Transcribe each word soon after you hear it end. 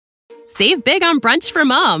Save big on brunch for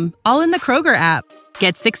mom, all in the Kroger app.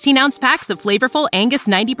 Get 16-ounce packs of flavorful Angus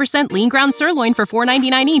 90% lean ground sirloin for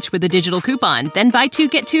 $4.99 each with a digital coupon. Then buy 2,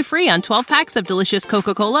 get 2 free on 12 packs of delicious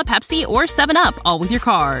Coca-Cola, Pepsi, or 7-Up, all with your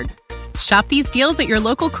card. Shop these deals at your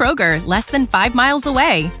local Kroger, less than 5 miles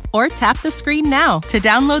away. Or tap the screen now to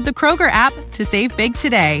download the Kroger app to save big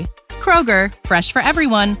today. Kroger, fresh for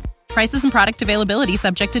everyone. Prices and product availability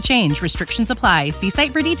subject to change. Restrictions apply. See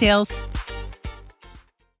site for details.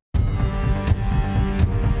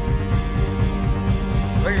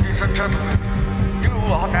 Ladies and gentlemen, you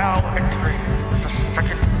are now entering the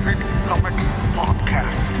Second Print Comics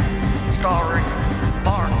Podcast, starring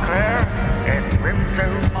Mark Claire and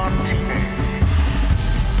Remzo Martinez.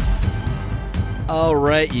 All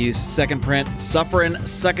right, you Second Print suffering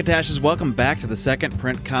succotashes, welcome back to the Second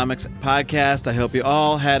Print Comics Podcast. I hope you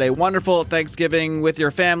all had a wonderful Thanksgiving with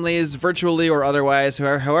your families, virtually or otherwise,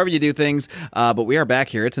 however you do things. But we are back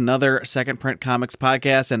here. It's another Second Print Comics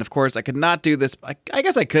Podcast, and of course, I could not do this. I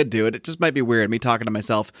guess I could do it. It just might be weird, me talking to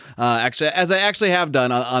myself, actually, as I actually have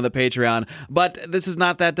done on the Patreon. But this is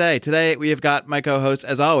not that day. Today, we have got my co-host,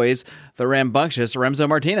 as always, the rambunctious Remzo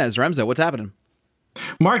Martinez. Remzo, what's happening?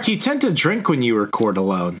 Mark, you tend to drink when you record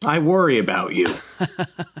alone. I worry about you.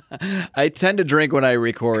 I tend to drink when I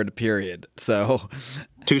record, period. So,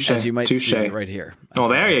 touche, as you might see right here. Oh,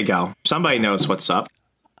 there you go. Somebody knows what's up.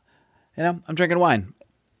 You know, I'm drinking wine.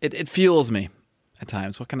 It fuels me at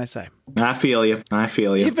times. What can I say? I feel you.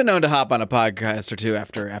 You've been known to hop on a podcast or two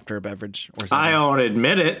after a beverage or something. I don't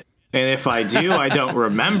admit it. And if I do, I don't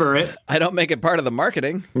remember it. I don't make it part of the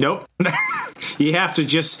marketing. Nope. You have to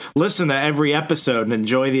just listen to every episode and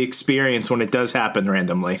enjoy the experience when it does happen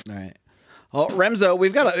randomly. All right. Well, Remzo,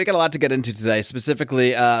 we've got a lot to get into today,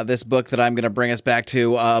 specifically this book that I'm going to bring us back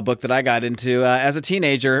to, a book that I got into as a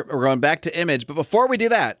teenager. We're going back to Image. But before we do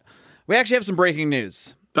that, we actually have some breaking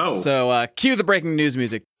news. Oh. So cue the breaking news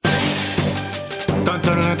music. Dun, dun,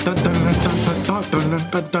 dun, dun, dun,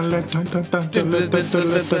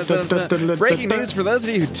 Breaking news for those of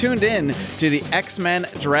you who tuned in to the X-Men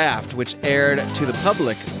draft, which aired to the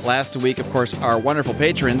public last week. Of course, our wonderful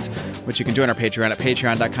patrons, which you can join our Patreon at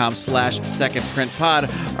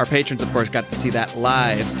patreon.com/secondprintpod. Our patrons, of course, got to see that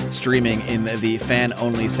live streaming in the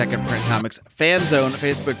fan-only Second Print Comics Fan Zone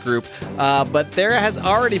Facebook group. But there has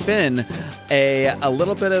already been a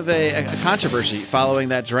little bit of a controversy following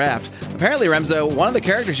that draft. Apparently, Remzo, one of the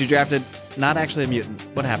characters you drafted, not actually a mutant.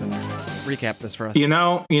 What happened there? Recap this for us. You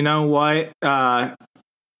know what?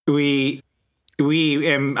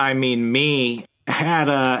 Me had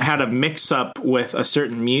a mix up with a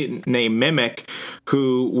certain mutant named Mimic,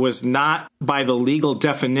 who was not, by the legal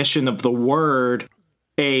definition of the word,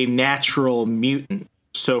 a natural mutant.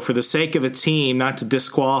 So for the sake of the team, not to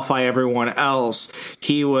disqualify everyone else,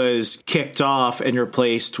 he was kicked off and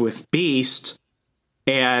replaced with Beast.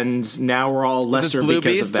 And now we're all lesser Blue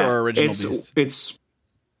because Beast of that. Or original Beast? It's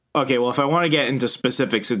okay. Well, if I want to get into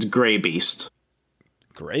specifics, it's Gray Beast.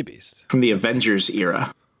 Gray Beast from the Avengers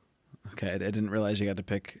era. Okay, I didn't realize you got to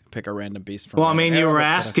pick a random beast from. Well, I mean, you were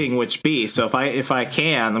asking which beast, so if I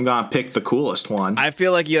can, I'm gonna pick the coolest one. I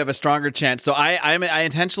feel like you have a stronger chance. So I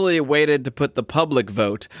intentionally waited to put the public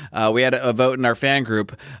vote. We had a vote in our fan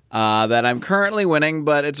group that I'm currently winning,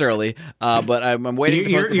 but it's early. But I'm waiting.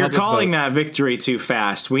 You're calling that victory too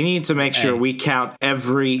fast. We need to make sure we count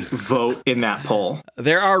every vote in that poll.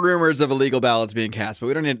 There are rumors of illegal ballots being cast, but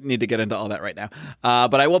we don't need to get into all that right now.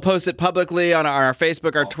 But I will post it publicly on our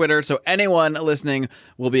Facebook, our Twitter, so anyone listening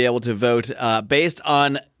will be able to vote based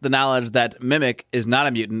on the knowledge that Mimic is not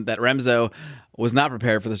a mutant, that Remzo was not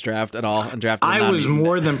prepared for this draft at all and drafted. I was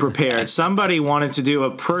more than prepared. Somebody wanted to do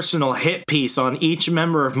a personal hit piece on each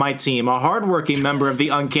member of my team, a hardworking member of the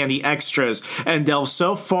Uncanny Extras, and delve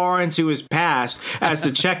so far into his past as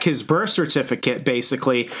to check his birth certificate,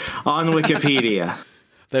 basically, on Wikipedia.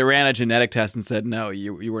 They ran a genetic test and said, no,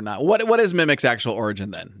 you were not. What is Mimic's actual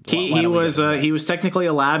origin then? He was technically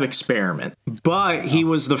a lab experiment, but he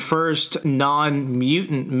was the first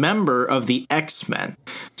non-mutant member of the X-Men.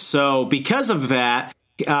 So because of that,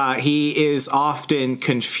 he is often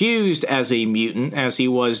confused as a mutant, as he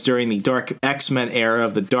was during the Dark X-Men era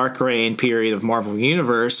of the Dark Reign period of Marvel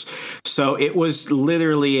Universe. So it was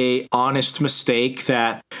literally a honest mistake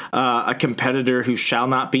that a competitor who shall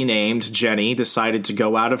not be named, Jenny, decided to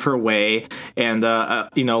go out of her way and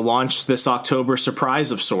launch this October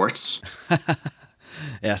surprise of sorts.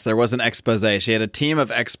 Yes, there was an expose. She had a team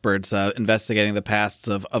of experts investigating the pasts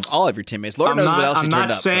of all of your teammates. Lord knows what else she turned up. I'm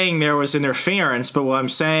not saying there was interference, but what I'm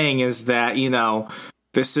saying is that,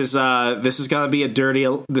 this is going to be a dirty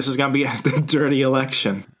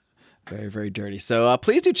election. Very, very dirty. So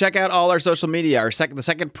please do check out all our social media, the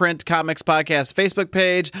Second Print Comics Podcast Facebook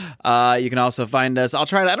page. You can also find us. I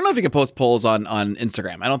don't know if you can post polls on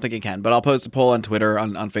Instagram. I don't think you can, but I'll post a poll on Twitter,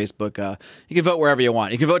 on Facebook. You can vote wherever you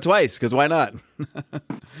want. You can vote twice, because why not?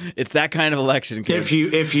 It's that kind of election. Kids.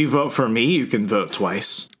 If you vote for me, you can vote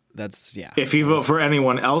twice. That's, yeah. If you vote for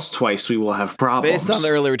anyone else twice, we will have problems. Based on the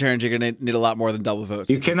early returns, you're going to need a lot more than double votes.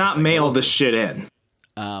 You cannot mail this shit in.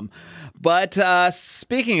 But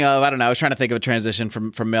speaking of, I don't know, I was trying to think of a transition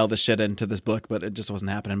from mail this shit into this book, but it just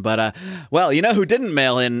wasn't happening. But, well, you know who didn't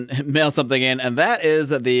mail something in, and that is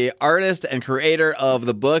the artist and creator of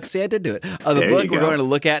the book. See, I did do it. The book we're going to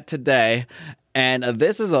look at today. And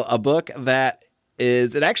this is a book that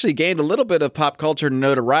it actually gained a little bit of pop culture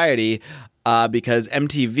notoriety because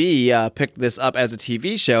MTV picked this up as a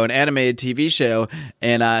TV show, an animated TV show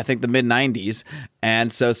in, I think, the mid-'90s.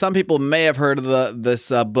 And so some people may have heard of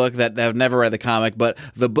this book that have never read the comic, but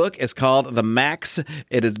the book is called The Maxx.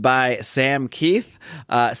 It is by Sam Kieth.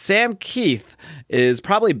 Sam Kieth is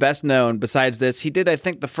probably best known, besides this, he did, I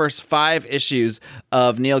think, the first 5 issues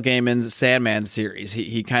of Neil Gaiman's Sandman series.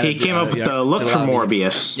 He came up with the look for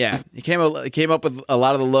Morbius. Yeah, he came up with a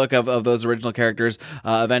lot of the look of those original characters.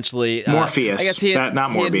 Eventually, Morpheus. I guess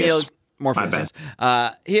not Morbius. Morpheus.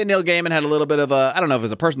 He and Neil Gaiman had a little bit of I don't know if it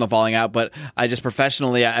was a personal falling out, but I just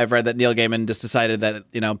professionally, I've read that Neil Gaiman just decided that,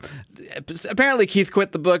 apparently Keith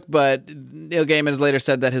quit the book, but Neil Gaiman has later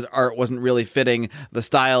said that his art wasn't really fitting the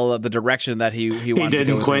style of the direction that he wanted to go. He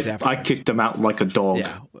didn't quit. I kicked him out like a dog.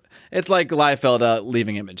 Yeah. It's like Liefeld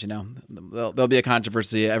leaving Image, There'll be a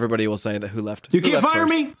controversy. Everybody will say that who left. You can't fire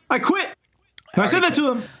me. I quit. I said that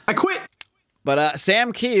to him. I quit. But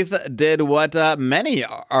Sam Kieth did what many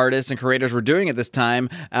artists and creators were doing at this time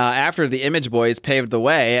after the Image Boys paved the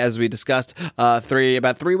way, as we discussed about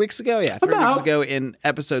 3 weeks ago. Yeah, 3 weeks ago in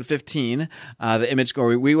episode 15, the Image.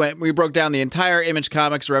 We broke down the entire Image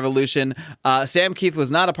Comics revolution. Sam Kieth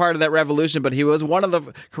was not a part of that revolution, but he was one of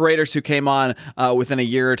the creators who came on within a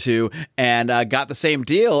year or two and got the same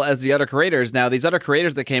deal as the other creators. Now, these other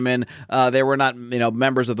creators that came in, they were not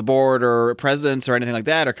members of the board or presidents or anything like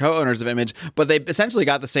that, or co-owners of Image. But they essentially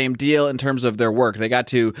got the same deal in terms of their work. They got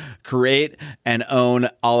to create and own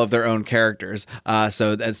all of their own characters.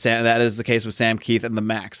 So that is the case with Sam Kieth and The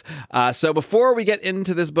Maxx. So before we get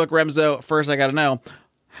into this book, Remzo, first I got to know,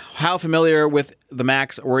 how familiar with The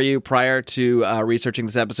Maxx were you prior to researching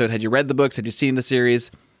this episode? Had you read the books? Had you seen the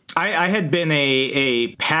series? I had been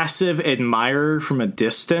a passive admirer from a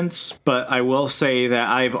distance, but I will say that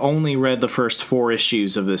I've only read the first 4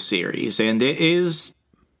 issues of this series, and it is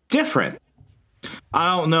different.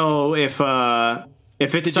 I don't know if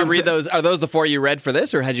it's. Did you read those? Are those the 4 you read for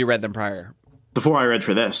this, or had you read them prior? The 4 I read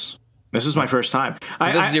for this. This is my first time.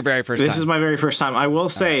 So this is your very first time. This is my very first time. I will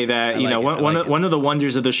say that one of the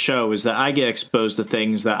wonders of the show is that I get exposed to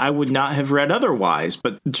things that I would not have read otherwise,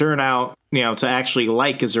 but turn out to actually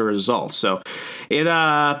like as a result. So it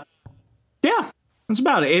that's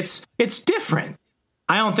about it. It's different.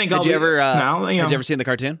 I don't think Had you ever seen the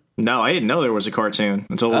cartoon? No, I didn't know there was a cartoon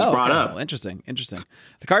until it was brought up. Well, interesting.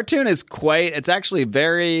 The cartoon is it's actually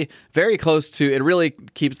very, very close to, it really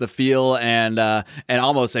keeps the feel and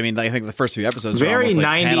almost, I think the first few episodes very are almost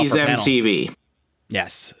 90s MTV.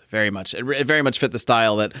 Yes, very much. It very much fit the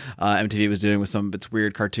style that MTV was doing with some of its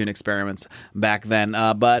weird cartoon experiments back then.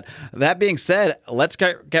 But that being said, let's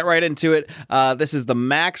get right into it. This is The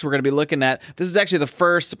Maxx we're going to be looking at. This is actually the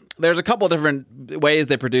first. There's a couple of different ways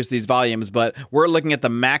they produce these volumes, but we're looking at the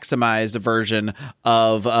maximized version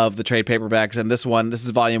of the trade paperbacks. And this is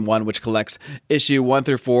volume 1, which collects issue 1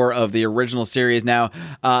 through 4 of the original series. Now,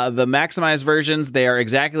 the maximized versions, they are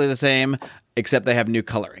exactly the same, except they have new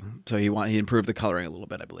coloring. So he improved the coloring a little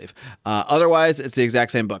bit, I believe. Otherwise, it's the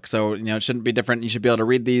exact same book. So, it shouldn't be different. You should be able to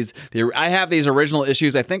read these. I have these original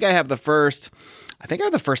issues. I think I have the first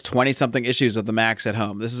 20-something issues of The Maxx at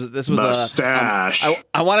home. This was mustache.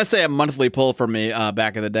 I want to say a monthly pull for me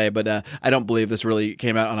back in the day, but I don't believe this really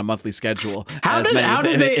came out on a monthly schedule. How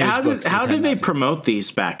did they promote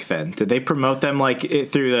these back then? Did they promote them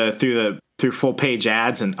through full page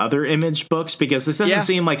ads and other Image books? Because this doesn't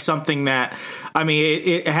seem like something that,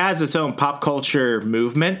 it has its own pop culture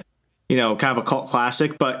movement, kind of a cult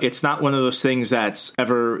classic, but it's not one of those things that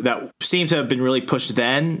seems to have been really pushed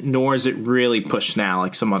then, nor is it really pushed now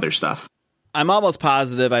like some other stuff. I'm almost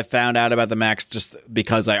positive I found out about The Maxx just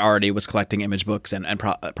because I already was collecting Image books and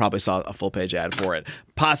probably saw a full page ad for it.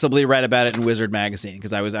 possibly read about it in Wizard magazine,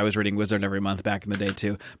 because I was reading Wizard every month back in the day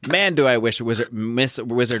too. Man, do I miss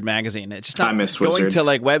Wizard magazine. It's just not I miss going Wizard. to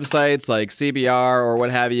like websites like CBR or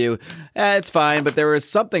what have you. It's fine, but there was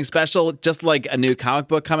something special, just like a new comic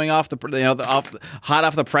book coming off hot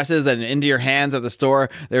off the presses and into your hands at the store.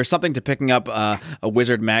 There's something to picking up a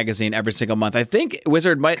Wizard magazine every single month. I think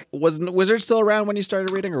wasn't Wizard still around when you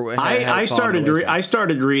started reading, or I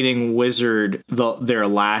started reading Wizard their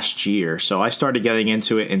last year, so I started getting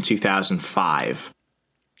into it in 2005.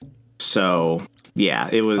 So yeah,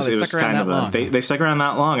 it was kind of they stuck around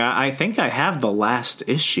that long. I think I have the last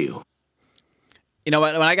issue. You know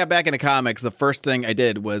what? When I got back into comics, the first thing I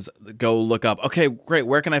did was go look up, okay, great,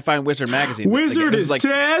 where can I find Wizard magazine? Wizard is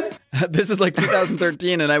dead? This is like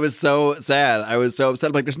 2013, and I was so sad. I was so upset.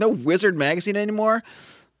 I'm like, there's no Wizard magazine anymore?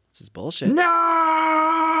 This is bullshit.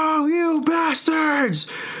 No, you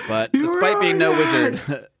bastards! But despite being no Wizard,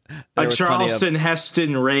 a Charleston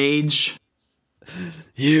Heston rage.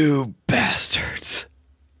 You bastards.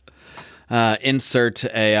 Insert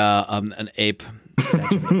an ape.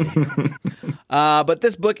 But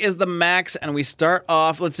this book is the Max, and we start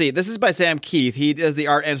off, let's see, this is by Sam Keith. He does the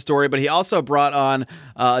art and story, but he also brought on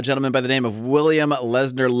a gentleman by the name of William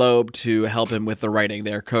Lesnar Loeb to help him with the writing.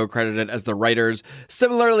 They're co-credited as the writers.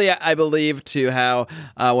 Similarly, I believe, to how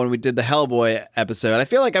when we did the Hellboy episode, I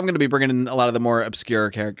feel like I'm going to be bringing in a lot of the more obscure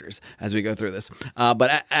characters as we go through this.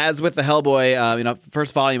 But as with the Hellboy,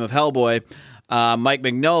 first volume of Hellboy, Mike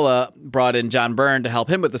Mignola brought in John Byrne to help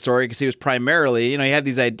him with the story, because he was primarily, he had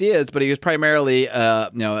these ideas, but he was primarily, a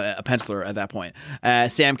penciler at that point.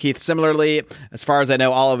 Sam Keith, similarly, as far as I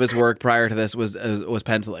know, all of his work prior to this was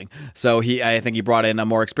penciling. So I think he brought in a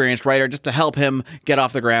more experienced writer just to help him get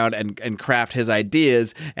off the ground and craft his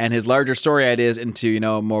ideas and his larger story ideas into,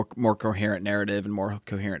 a more coherent narrative and more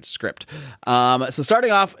coherent script. So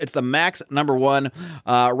starting off, it's the Max #1.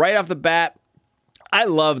 Right off the bat, I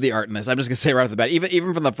love the art in this. I'm just gonna say right off the bat,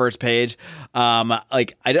 even from the first page,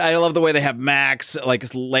 I love the way they have Max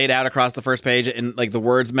laid out across the first page, and the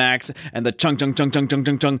words Max and the chung chung chung chung chung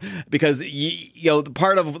chung chung, because the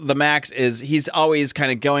part of the Max is he's always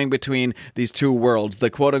kind of going between these two worlds, the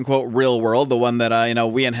quote unquote real world, the one that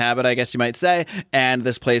we inhabit, I guess you might say, and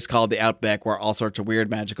this place called the Outback, where all sorts of weird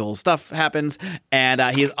magical stuff happens, and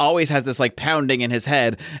he always has this pounding in his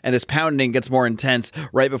head, and this pounding gets more intense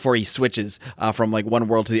right before he switches from one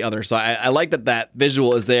world to the other. So I like that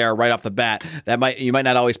visual is there right off the bat. You might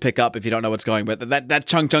not always pick up if you don't know what's going, but that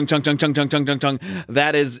chung chung chung chung chung chung chung chung chung,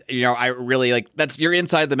 that is, I really you're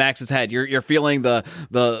inside the Max's head. You're feeling the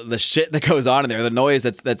shit that goes on in there, the noise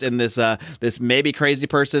that's in this maybe crazy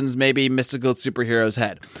person's, maybe mystical superhero's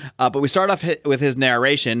head. But we start off with his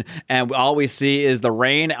narration, and all we see is the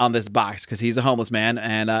rain on this box, because he's a homeless man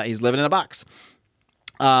and he's living in a box.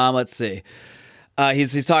 Let's see.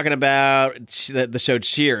 He's talking about the show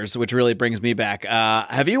Cheers, which really brings me back.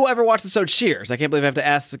 Have you ever watched the show Cheers? I can't believe I have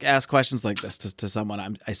to ask questions like this to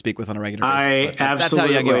someone I speak with on a regular basis.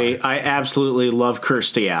 I absolutely love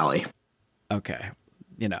Kirstie Alley. Okay.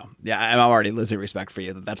 Yeah, I'm already losing respect for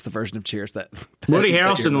you. That's the version of Cheers that Woody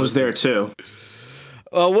Harrelson was there too.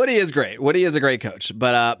 Well, Woody is great. Woody is a great coach.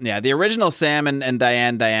 But the original Sam and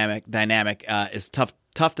Diane dynamic is tough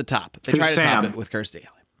to top. They try to top it with Kirstie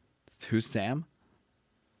Alley. Who's Sam?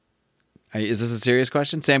 Is this a serious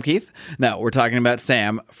question? Sam Keith? No, we're talking about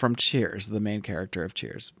Sam from Cheers, the main character of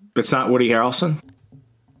Cheers. It's not Woody Harrelson?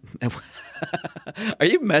 Are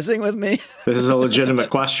you messing with me? This is a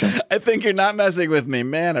legitimate question. I think you're not messing with me.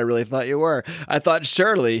 Man, I really thought you were. I thought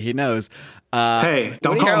surely he knows. Hey,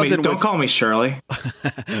 don't call me Shirley.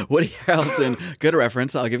 Woody Harrelson, good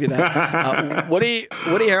reference. I'll give you that. Woody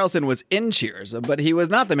Harrelson was in Cheers, but he was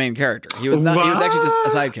not the main character. He was not. He was actually just a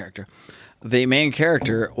side character. The main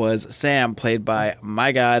character was Sam, played by,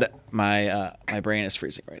 my God, my brain is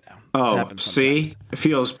freezing right now. Oh, see? It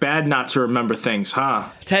feels bad not to remember things, huh?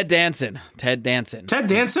 Ted Danson. Ted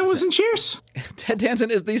Danson was in Cheers? Ted Danson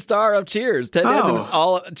is the star of Cheers.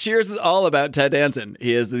 Cheers is all about Ted Danson.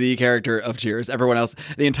 He is the character of Cheers. Everyone else,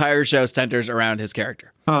 the entire show centers around his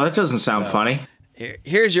character. Oh, that doesn't sound funny.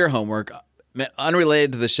 Here's your homework.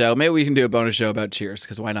 Unrelated to the show, maybe we can do a bonus show about Cheers,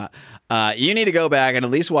 because why not? You need to go back and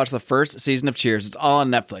at least watch the first season of Cheers. It's all on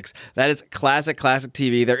Netflix. That is classic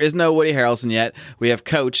TV. There is no Woody Harrelson yet. We have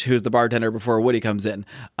Coach, who's the bartender before Woody comes in.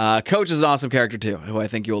 Coach is an awesome character too, who I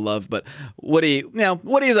think you'll love. But Woody,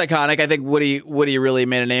 Woody is iconic. I think Woody really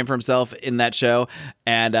made a name for himself in that show,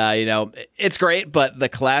 and it's great. But the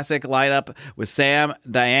classic lineup with Sam,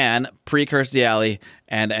 Diane, pre-Kirstie Alley,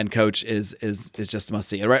 and Coach is just a must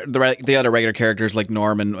see. The other regular characters like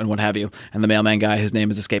Norm and what have you, and the mailman guy whose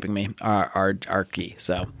name is escaping me are key.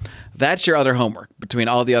 So that's your other homework between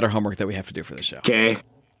all the other homework that we have to do for the show. Okay.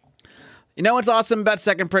 You know what's awesome about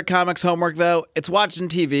Second Print Comics homework, though? It's watching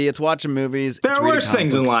TV, it's watching movies. There are worse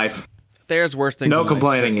things in life. There's worse things. No in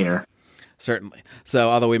complaining life, here. Certainly. So,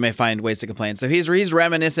 although we may find ways to complain. So he's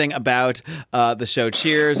reminiscing about the show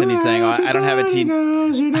Cheers, and he's saying, I don't have a TV.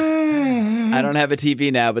 I don't have a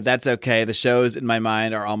TV now, but that's okay. The shows in my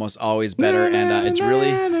mind are almost always better, and it's really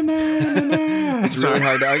it's really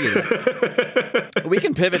hard to argue that. We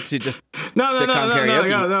can pivot to just sitcom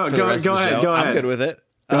karaoke. Go ahead. I'm good with it.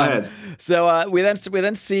 Go ahead. So we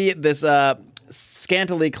then see this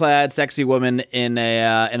scantily clad, sexy woman in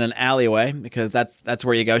an alleyway, because that's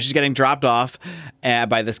where you go. She's getting dropped off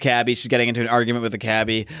by this cabbie. She's getting into an argument with the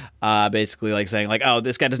cabbie, basically like saying like, "Oh,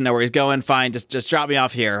 this guy doesn't know where he's going. Fine, just drop me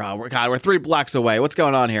off here. We're 3 blocks away. What's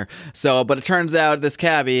going on here?" So, but it turns out this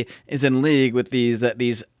cabbie is in league with these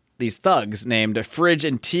thugs named Fridge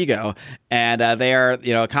and Tigo, and they are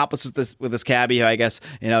accomplices with this cabbie who I guess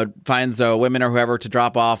finds women or whoever to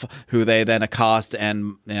drop off, who they then accost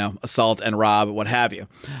and assault and rob, what have you.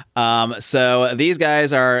 So these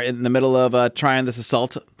guys are in the middle of trying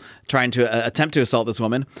to attempt to assault this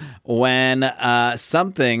woman when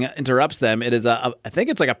something interrupts them. It is I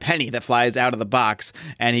think it's like a penny that flies out of the box,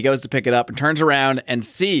 and he goes to pick it up and turns around and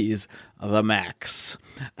sees the Max.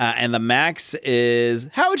 And the Max is,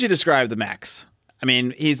 how would you describe the Max? I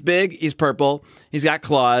mean, he's big, he's purple, he's got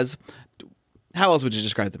claws. How else would you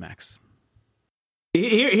describe the Max?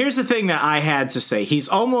 Here's the thing that I had to say. He's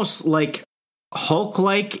almost like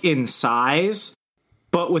Hulk-like in size,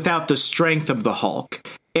 but without the strength of the Hulk.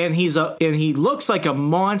 And he looks like a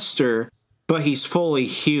monster, but he's fully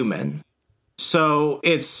human. So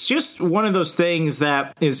it's just one of those things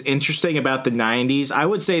that is interesting about the 90s. I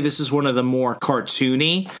would say this is one of the more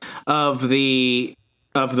cartoony of the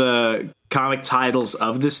comic titles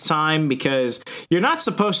of this time, because you're not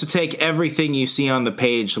supposed to take everything you see on the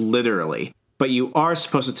page literally, but you are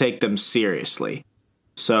supposed to take them seriously.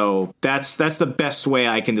 So that's the best way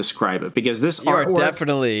I can describe it, because this you are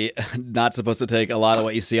definitely not supposed to take a lot of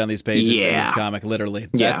what you see on these pages in this comic literally.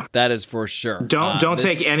 That is for sure. Don't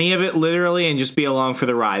take any of it literally and just be along for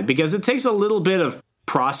the ride, because it takes a little bit of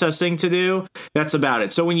processing to do. That's about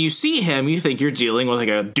it. So when you see him, you think you're dealing with like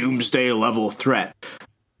a doomsday level threat,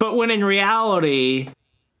 but when in reality,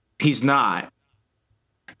 he's not.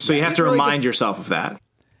 So you have to remind yourself of that.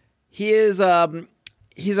 He is.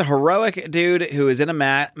 He's a heroic dude who is in a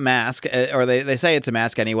mask, or they say it's a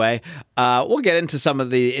mask anyway. We'll get into some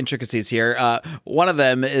of the intricacies here. One of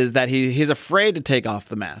them is that he's afraid to take off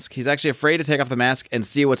the mask. He's actually afraid to take off the mask and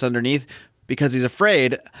see what's underneath, because he's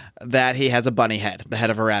afraid that he has a bunny head, the head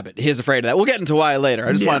of a rabbit. He is afraid of that. We'll get into why later.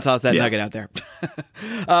 I just want to toss that nugget out there.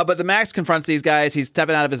 But the Max confronts these guys. He's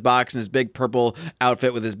stepping out of his box in his big purple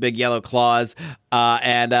outfit with his big yellow claws.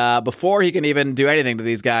 And before he can even do anything to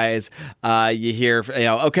these guys, you hear,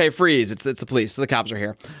 okay, freeze. It's the police. So the cops are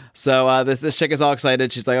here. So this chick is all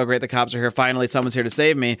excited. She's like, oh, great, the cops are here. Finally, someone's here to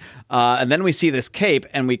save me. And then we see this cape,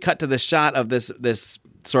 and we cut to this shot of this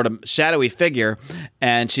sort of shadowy figure,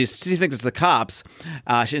 and she thinks it's the cops,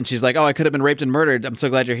 and she's like, oh, I could have been raped and murdered. I'm so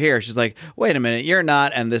glad you're here. She's like, wait a minute, you're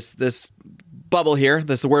not. And this bubble here,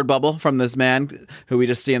 the word bubble from this man who we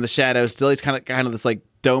just see in the shadows still, he's kind of this like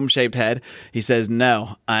dome-shaped head. He says,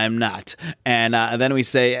 no, I'm not. And then we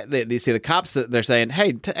say, you see the cops, they're saying,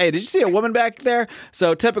 hey, did you see a woman back there?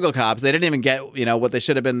 So typical cops, they didn't even get, what they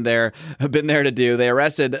should have been there to do. They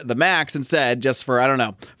arrested the Max instead, just for, I don't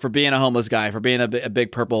know, for being a homeless guy, for being a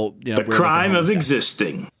big purple, the crime of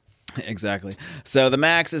existing. Exactly. So the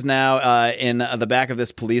Max is now in the back of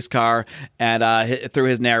this police car, and through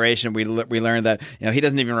his narration, we learned that he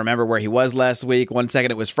doesn't even remember where he was last week. One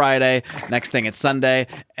second it was Friday, next thing it's Sunday,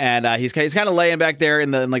 and he's kind of laying back there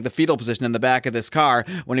in the fetal position in the back of this car.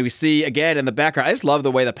 When we see again in the background, I just love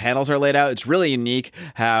the way the panels are laid out. It's really unique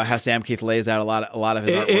how Sam Keith lays out a lot of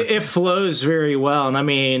his artwork. It flows very well, and I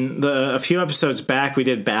mean, a few episodes back we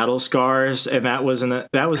did Battle Scars, and that was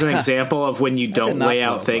an example of when you don't lay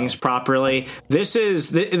out things properly. This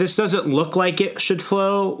doesn't look like it should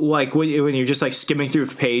flow, like when you're just like skimming through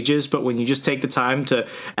pages, but when you just take the time to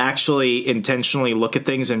actually intentionally look at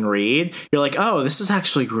things and read, you're like, oh, this is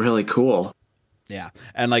actually really cool. Yeah,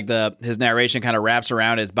 and like his narration kind of wraps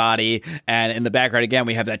around his body, and in the background again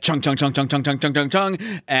we have that chung chung chung chung chung chung chung chung chung,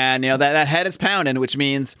 and that head is pounding, which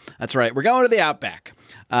means that's right, we're going to the Outback.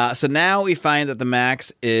 So now we find that the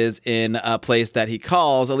Max is in a place that he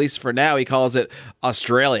calls, at least for now, he calls it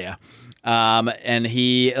Australia. And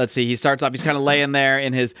he starts off, he's kind of laying there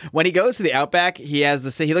in his, when he goes to the Outback, he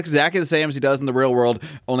looks exactly the same as he does in the real world,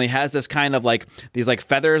 only has this kind of like, these like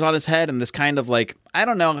feathers on his head and this kind of like, I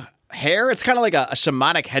don't know, hair. It's kind of like a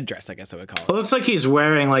shamanic headdress, I guess I would call it. It looks like he's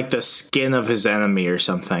wearing like the skin of his enemy or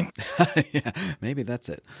something. Yeah, maybe that's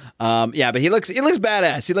it. But he looks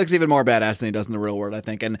badass. He looks even more badass than he does in the real world, I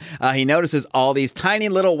think. And he notices all these tiny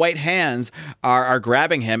little white hands are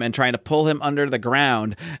grabbing him and trying to pull him under the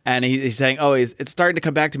ground. And he's saying, "Oh, it's starting to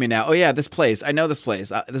come back to me now. Oh yeah, this place. I know this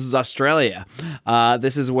place. This is Australia.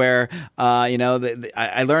 This is where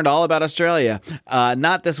I learned all about Australia.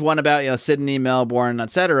 Not this one about Sydney, Melbourne,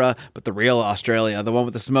 etc." But the real Australia, the one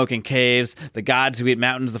with the smoking caves, the gods who eat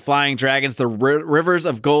mountains, the flying dragons, the rivers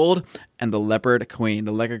of gold, and the Leopard Queen.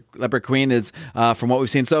 The Leopard Queen is, from what we've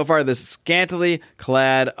seen so far, this scantily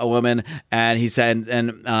clad a woman, and he said,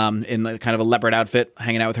 in kind of a leopard outfit,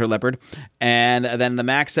 hanging out with her leopard. And then the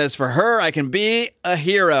Mac says, "For her, I can be a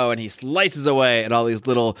hero," and he slices away at all these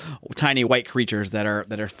little tiny white creatures that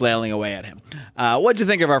are flailing away at him. What'd you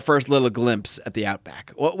think of our first little glimpse at the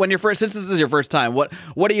Outback? Since this is your first time, what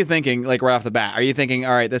are you thinking, like right off the bat? Are you thinking,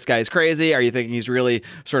 all right, this guy's crazy? Are you thinking he's really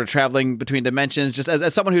sort of traveling between dimensions? Just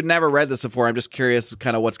as someone who'd never read this before, I'm just curious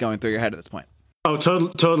kind of what's going through your head at this point. Oh,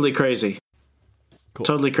 totally crazy. Cool.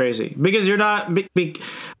 Totally crazy. Because you're not.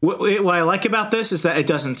 What I like about this is that it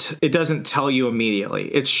doesn't tell you immediately.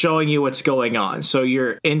 It's showing you what's going on. So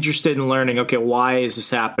you're interested in learning, okay, why is this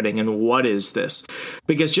happening and what is this?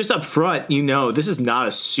 Because just up front, this is not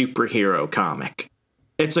a superhero comic.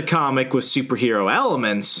 It's a comic with superhero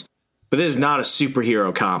elements, but it is not a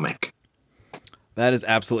superhero comic. That is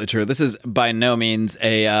absolutely true. This is by no means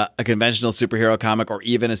a conventional superhero comic or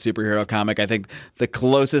even a superhero comic. I think the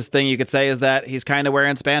closest thing you could say is that he's kind of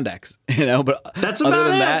wearing spandex, but that's other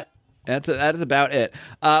than that. That is about it.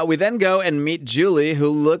 We then go and meet Julie, who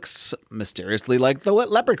looks mysteriously like the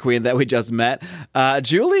Leopard Queen that we just met.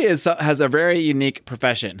 Julie has a very unique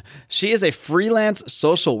profession. She is a freelance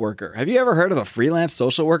social worker. Have you ever heard of a freelance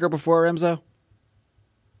social worker before, Remzo?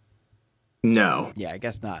 No. Yeah, I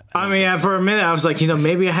guess not. For a minute, I was like,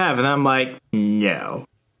 maybe I have. And I'm like, no.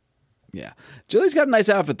 Yeah. Julie's got a nice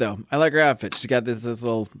outfit, though. I like her outfit. She's got these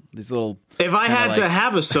little. If I had to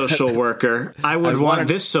have a social worker, I would want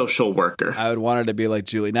this social worker. I would want her to be like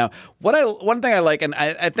Julie. Now, one thing I like, and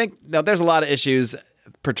I think there's a lot of issues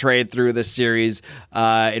portrayed through this series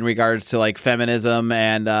in regards to like feminism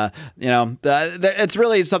and it's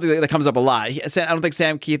really something that comes up a lot. I don't think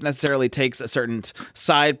Sam Keith necessarily takes a certain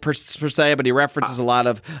side per se, but he references a lot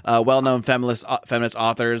of well-known feminist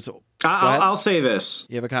authors. I'll say this.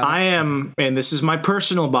 You have a comment? I am, and this is my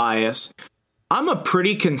personal bias, I'm a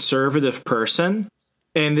pretty conservative person,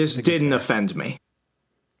 and this didn't offend me.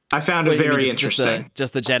 I found it very interesting.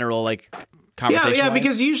 Just the general Yeah,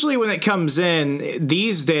 because usually when it comes in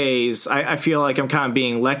these days, I feel like I'm kind of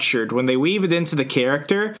being lectured. When they weave it into the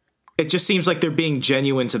character, it just seems like they're being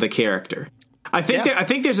genuine to the character. I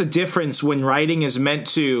think there's a difference when writing is meant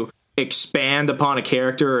to expand upon a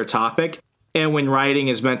character or a topic, and when writing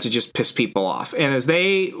is meant to just piss people off. And as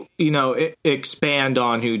they, expand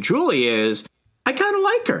on who Julie is, I kind of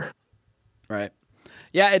like her. Right.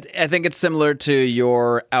 Yeah, I think it's similar to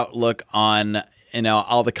your outlook on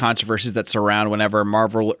all the controversies that surround whenever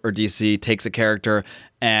Marvel or DC takes a character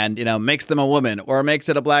and, makes them a woman or makes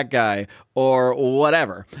it a black guy or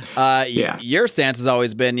whatever. Your stance has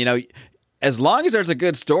always been, as long as there's a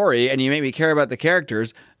good story and you make me care about the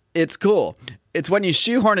characters, it's cool. It's when you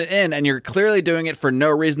shoehorn it in and you're clearly doing it for no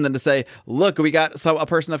reason than to say, look, we got a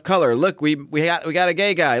person of color. Look, we got a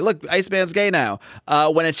gay guy. Look, Iceman's gay now.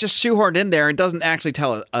 When it's just shoehorned in there and doesn't actually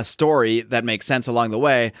tell a story that makes sense along the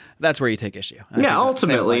way, that's where you take issue. Yeah,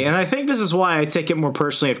 ultimately. And I think this is why I take it more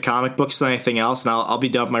personally of comic books than anything else. And I'll be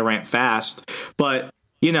done with my rant fast. But,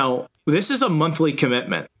 this is a monthly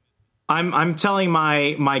commitment. I'm telling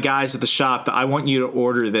my guys at the shop that I want you to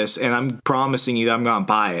order this, and I'm promising you that I'm going to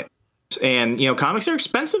buy it. And, comics are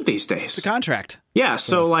expensive these days. It's a contract. Yeah,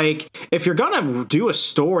 so, if you're going to do a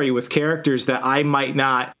story with characters that I might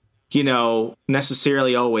not,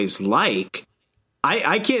 necessarily always like,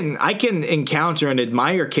 I can encounter and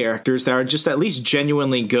admire characters that are just at least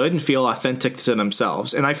genuinely good and feel authentic to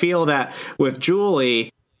themselves. And I feel that with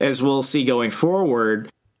Julie, as we'll see going forward,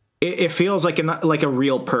 it feels like a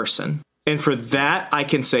real person. And for that, I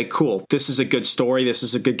can say, cool, this is a good story. This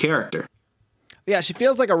is a good character. Yeah, she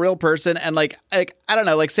feels like a real person, and like I don't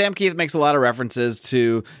know, like Sam Keith makes a lot of references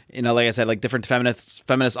to, you know, like I said, like different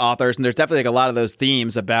feminist authors, and there's definitely like a lot of those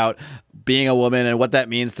themes about being a woman and what that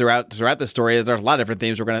means throughout the story. There's a lot of different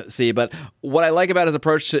themes we're going to see, but what I like about his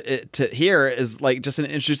approach to here is like just in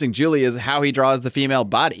introducing Julie is how he draws the female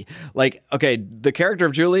body. Like, okay, the character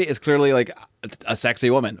of Julie is clearly like a sexy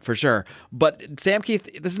woman for sure, but Sam Keith,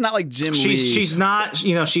 this is not like Jim Lee. She's not,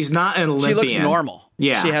 you know, she's not an Olympian. She looks normal.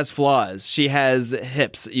 Yeah, she has flaws. She has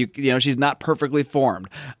hips. You know, she's not perfectly formed.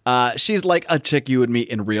 She's like a chick you would meet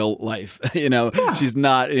in real life. You know, she's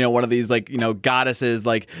not, you know, one of these like, you know, goddesses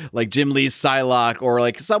like Jim Lee's Psylocke, or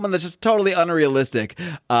like someone that's just totally unrealistic.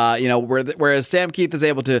 You know, whereas Sam Keith is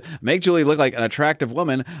able to make Julie look like an attractive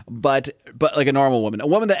woman, but like a normal woman, a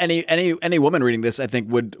woman that any woman reading this, I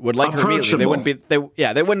think would like her immediately. They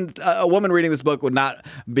wouldn't be. A woman reading this book would not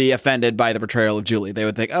be offended by the portrayal of Julie. They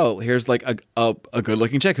would think, oh, here's like a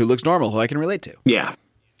good-looking chick who looks normal, who I can relate to. Yeah.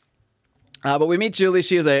 But we meet Julie.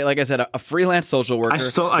 She is like I said, a freelance social worker. I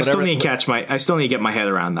still need to get my head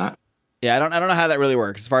around that. Yeah, I don't know how that really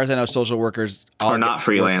works. As far as I know, social workers are not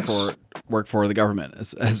freelance. Work for the government,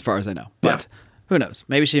 as far as I know. But who knows?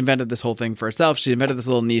 Maybe she invented this whole thing for herself. She invented this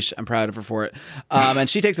little niche. I'm proud of her for it. And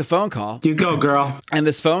she takes a phone call. You go, girl. And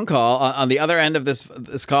this phone call, on the other end of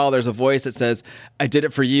this call, there's a voice that says, "I did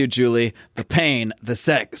it for you, Julie. The pain, the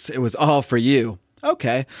sex, it was all for you."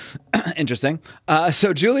 Okay, interesting.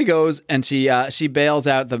 So Julie goes and she bails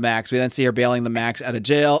out the Max. We then see her bailing the Max out of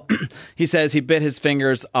jail. He says he bit his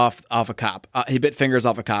fingers off a cop. He bit fingers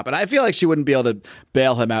off a cop, and I feel like she wouldn't be able to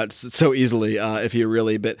bail him out so easily if he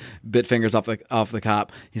really bit fingers off the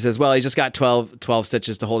cop. He says, well, he just got 12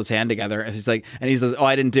 stitches to hold his hand together. And he says, oh,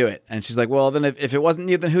 I didn't do it. And she's like, well, then if it wasn't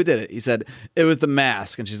you, then who did it? He said, it was the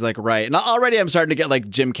mask. And she's like, right. And already I'm starting to get like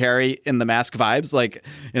Jim Carrey in the Mask vibes. Like,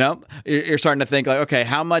 you know, you're starting to think like, okay,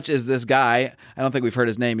 how much is this guy? I don't think we've heard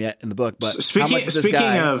his name yet in the book, but speaking of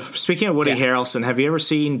Woody Harrelson, have you ever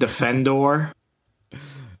seen Defendor?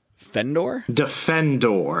 Fendor?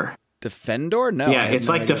 Defendor? No. Yeah, it's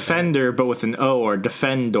like Defender, but with an O, or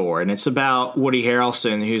Defendor, and it's about Woody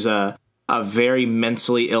Harrelson, who's a very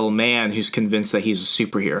mentally ill man who's convinced that he's a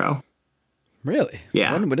superhero. Really?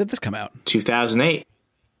 Yeah. When did this come out? 2008.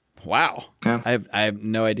 Wow. Yeah. I have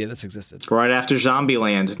no idea this existed. Right after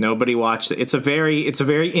Zombieland. Nobody watched it. It's a very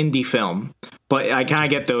indie film, but I kind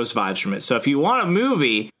of get those vibes from it. So if you want a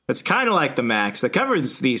movie that's kind of like The Max that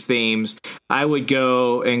covers these themes, I would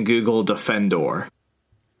go and Google Defendor.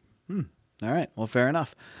 All right. Well, fair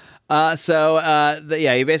enough.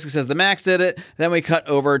 He basically says the Max did it. Then we cut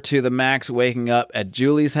over to the Max waking up at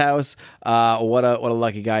Julie's house. What a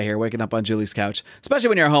lucky guy here, waking up on Julie's couch, especially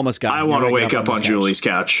when you're a homeless guy. I want to wake up on Julie's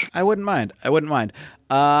couch. I wouldn't mind.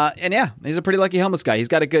 And yeah, he's a pretty lucky homeless guy. He's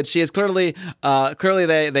got a good. She is clearly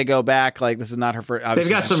they go back. Like, this is not her first. They've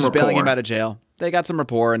got some rapport. Bailing him out of jail. They got some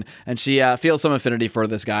rapport, and she feels some affinity for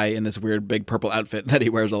this guy in this weird big purple outfit that he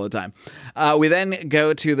wears all the time. We then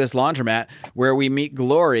go to this laundromat where we meet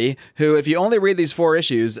Glory, who, if you only read these 4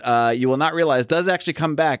 issues, you will not realize does actually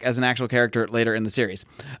come back as an actual character later in the series.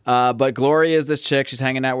 But Glory is this chick. She's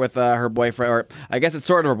hanging out with her boyfriend, or I guess it's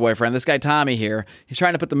sort of her boyfriend, this guy Tommy here. He's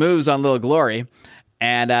trying to put the moves on little Glory,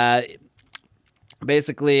 and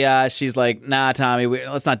basically, she's like, "Nah, Tommy,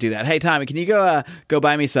 let's not do that. Hey, Tommy, can you go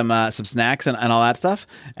buy me some snacks and all that stuff?"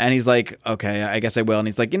 And he's like, "Okay, I guess I will." And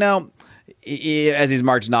he's like, you know, as he's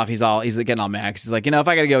marching off, he's getting all mad. He's like, you know, if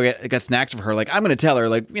I gotta go get snacks for her, like, I'm gonna tell her,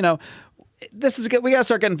 like, you know, this is good. We gotta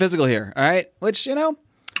start getting physical here, all right? Which, you know,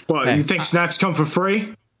 well, you think snacks come for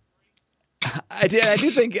free? I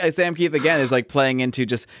do think Sam Keith again is like playing into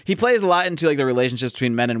he plays a lot into like the relationships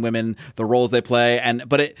between men and women, the roles they play,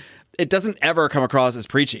 but it doesn't ever come across as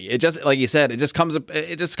preachy. It just, like you said, it just comes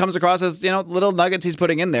across as, you know, little nuggets he's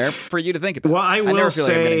putting in there for you to think about. What I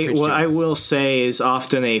will say is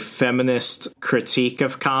often a feminist critique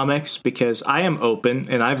of comics, because I am open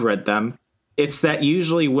and I've read them. It's that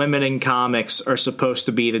usually women in comics are supposed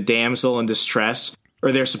to be the damsel in distress,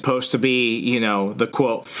 or they're supposed to be, you know, the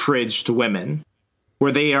quote fridged women,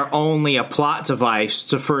 where they are only a plot device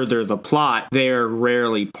to further the plot. They are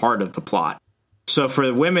rarely part of the plot. So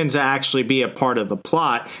for women to actually be a part of the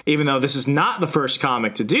plot, even though this is not the first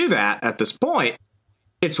comic to do that at this point,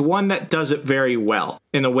 it's one that does it very well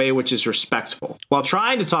in a way which is respectful, while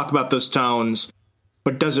trying to talk about those tones,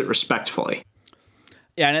 but does it respectfully.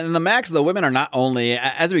 Yeah, and in the Max, the women are not only,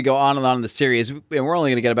 as we go on and on in the series, and we're only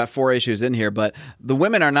going to get about 4 issues in here, but the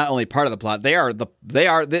women are not only part of the plot,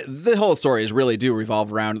 the whole stories really do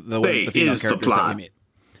revolve around the female characters that we meet.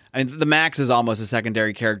 I mean, the Max is almost a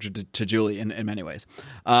secondary character to Julie in many ways.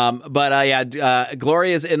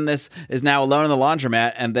 Glory is now alone in the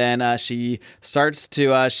laundromat, and then she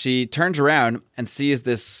turns around and sees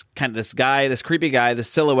this creepy guy, the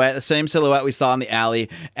same silhouette we saw in the alley,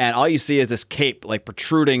 and all you see is this cape like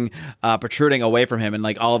protruding away from him, and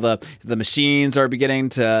like all the machines are beginning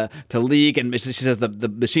to leak, and she says the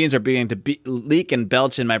machines are beginning to leak and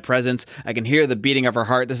belch in my presence. I can hear the beating of her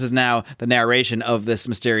heart. This is now the narration of this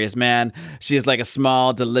mysterious man. She is like a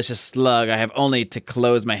small, delicious slug. I have only to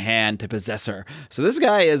close my hand to possess her. So this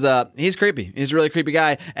guy is he's creepy. He's a really creepy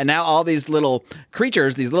guy. And now all these little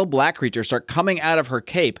creatures, these little black creatures, start coming out of her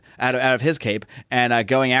cape, out of his cape, and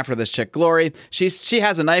going after this chick, Glory. She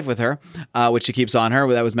has a knife with her, which she keeps on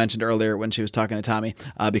her. That was mentioned earlier when she was talking to Tommy,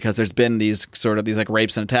 because there's been these like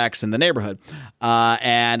rapes and attacks in the neighborhood.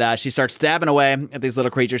 And she starts stabbing away at these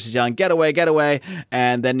little creatures. She's yelling, "Get away, get away!"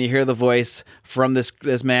 And then you hear the voice from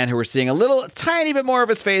this man who we're seeing a tiny bit more of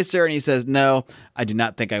his face there, and he says, "No, I do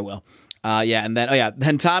not think I will."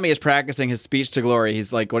 Then Tommy is practicing his speech to Glory.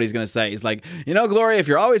 He's like, what he's going to say. He's like, Glory, if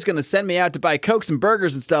you're always going to send me out to buy Cokes and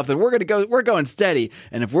burgers and stuff, then we're going steady.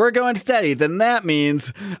 And if we're going steady, then that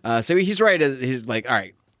means, so he's right. He's like, all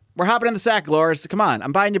right, we're hopping in the sack, Glory. So come on.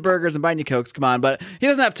 I'm buying you burgers. I'm buying you Cokes. Come on. But he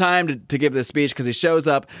doesn't have time to give this speech because he shows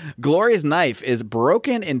up. Glory's knife is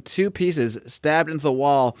broken in two pieces, stabbed into the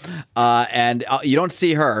wall. And you don't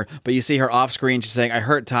see her, but you see her off screen. She's saying, "I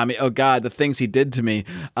hurt Tommy. Oh, God, the things he did to me."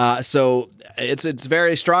 So it's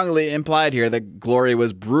very strongly implied here that Glory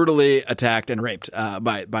was brutally attacked and raped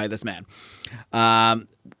by this man. How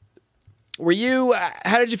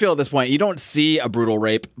did you feel at this point? You don't see a brutal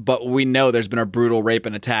rape, but we know there's been a brutal rape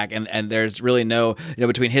and attack, and there's really no,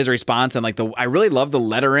 between his response and I really love the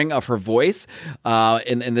lettering of her voice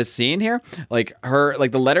in this scene here. Like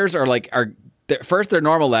the letters are first they're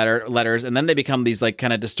normal letters, and then they become these like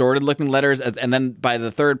kind of distorted looking letters, and then by the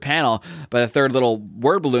third panel, by the third little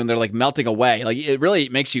word balloon, they're like melting away. Like it really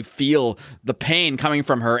makes you feel the pain coming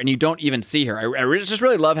from her, and you don't even see her. I just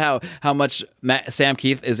really love how much Sam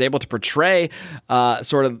Keith is able to portray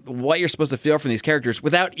sort of what you're supposed to feel from these characters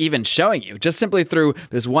without even showing you, just simply through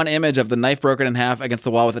this one image of the knife broken in half against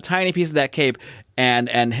the wall with a tiny piece of that cape,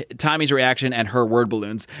 and Tommy's reaction and her word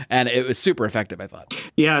balloons, and it was super effective, I thought.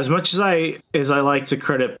 Yeah, as much as I like to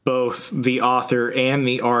credit both the author and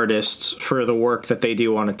the artists for the work that they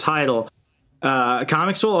do on a title,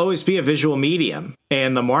 comics will always be a visual medium,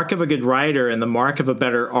 and the mark of a good writer and the mark of a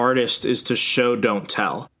better artist is to show, don't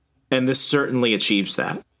tell, and this certainly achieves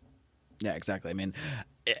that. Yeah, exactly. I mean,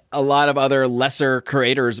 a lot of other lesser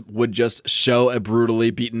creators would just show a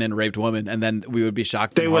brutally beaten and raped woman, and then we would be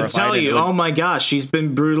shocked. They would tell you, "Oh my gosh, she's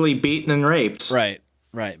been brutally beaten and raped." Right.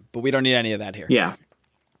 But we don't need any of that here. Yeah.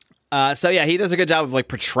 He does a good job of like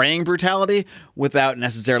portraying brutality without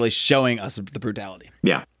necessarily showing us the brutality.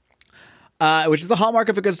 Yeah. Which is the hallmark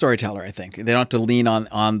of a good storyteller, I think. They don't have to lean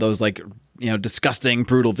on those like, disgusting,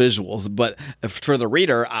 brutal visuals. But for the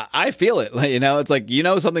reader, I feel it. It's like,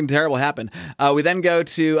 something terrible happened. We then go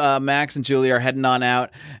to Max and Julie are heading on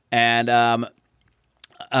out, and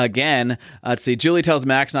again, let's see. Julie tells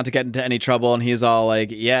Max not to get into any trouble, and he's all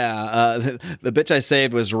like, "Yeah, the bitch I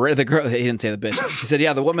saved was the girl." He didn't say the bitch. He said,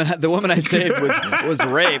 "Yeah, the woman I saved was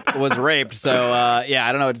raped." So I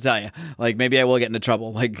don't know what to tell you. Like, maybe I will get into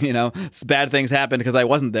trouble. Like, bad things happened because I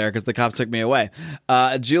wasn't there because the cops took me away.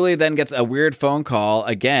 Julie then gets a weird phone call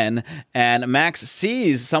again, and Max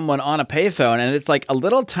sees someone on a payphone, and it's like a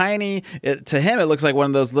little tiny. To him, it looks like one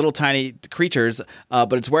of those little tiny creatures,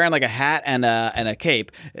 but it's wearing like a hat and a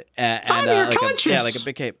cape. Like conscious. Like a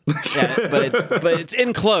big cape. Yeah, but it's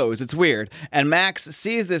in clothes. It's weird. And Max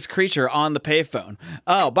sees this creature on the payphone.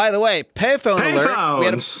 Oh, by the way, payphone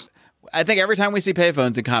alert. I think every time we see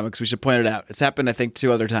payphones in comics, we should point it out. It's happened, I think,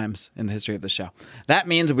 2 other times in the history of the show. That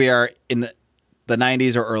means we are in the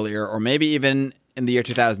 90s or earlier, or maybe even in the year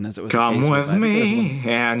 2000, as it was. Come with me,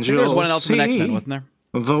 and you'll see. There was one else in the X-Men, wasn't there?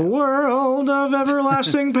 The world of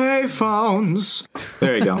everlasting payphones.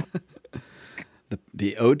 There you go.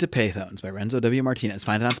 The Ode to Payphones by Renzo W. Martinez.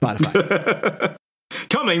 Find it on Spotify.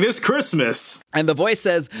 Coming this Christmas. And the voice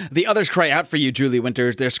says, "The others cry out for you, Julie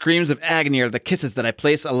Winters. Their screams of agony are the kisses that I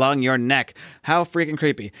place along your neck." How freaking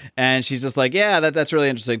creepy. And she's just like, "Yeah, that's really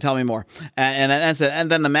interesting. Tell me more." And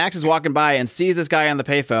then the Max is walking by and sees this guy on the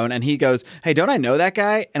payphone, and he goes, "Hey, don't I know that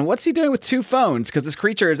guy? And what's he doing with 2 phones?" Because this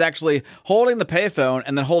creature is actually holding the payphone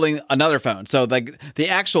and then holding another phone. So like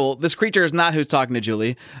this creature is not who's talking to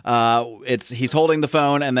Julie. He's holding the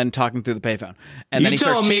phone and then talking through the payphone. And then he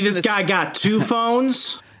telling me this guy got 2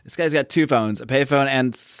 phones? This guy's got 2 phones, a payphone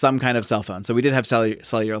and some kind of cell phone. So we did have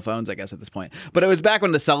cellular phones, I guess, at this point. But it was back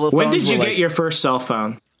when the cell phones When did you get your first cell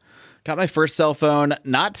phone? Got my first cell phone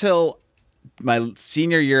not till my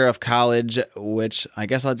senior year of college, which I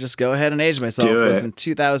guess I'll just go ahead and age myself, was in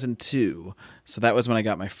 2002. So that was when I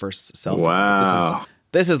got my first cell phone. Wow.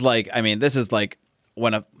 This is like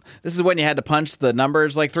when you had to punch the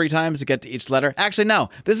numbers like 3 times to get to each letter. Actually, no.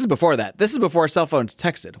 This is before that. This is before cell phones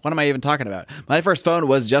texted. What am I even talking about? My first phone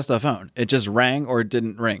was just a phone. It just rang or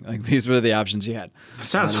didn't ring. Like, these were the options you had. That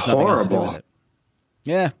sounds horrible.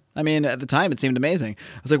 Yeah. I mean, at the time, it seemed amazing.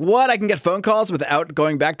 I was like, what? I can get phone calls without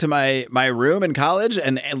going back to my room in college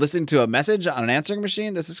and listening to a message on an answering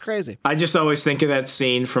machine? This is crazy. I just always think of that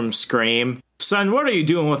scene from Scream. Son, what are you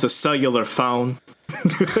doing with a cellular phone?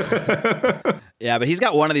 Yeah, but he's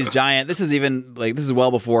got one of these giant, this is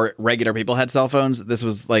well before regular people had cell phones. This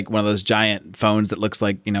was like one of those giant phones that looks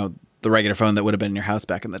like, the regular phone that would have been in your house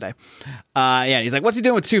back in the day. He's like, what's he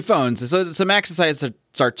doing with 2 phones? So Max decides to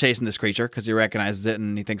start chasing this creature because he recognizes it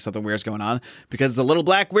and he thinks something weird's going on because it's a little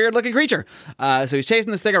black, weird-looking creature. So he's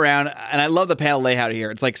chasing this thing around, and I love the panel layout here.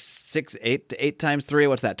 It's like 8 times 3.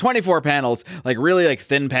 What's that? 24 panels, like really like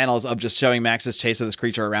thin panels of just showing Max's chase of this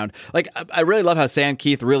creature around. Like, I really love how Sam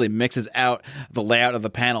Keith really mixes out the layout of the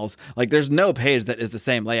panels. Like, there's no page that is the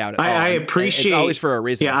same layout at all. I appreciate. It's always for a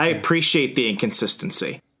reason. Yeah, I appreciate the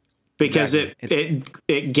inconsistency. Because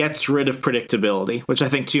it gets rid of predictability, which I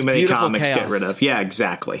think too many comics chaos. get rid of. Yeah,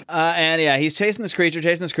 exactly. He's chasing this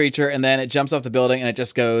creature, and then it jumps off the building, and it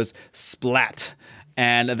just goes splat.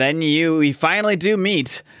 And then we finally do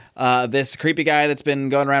meet this creepy guy that's been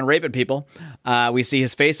going around raping people. We see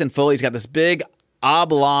his face in full. He's got this big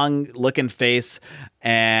oblong-looking face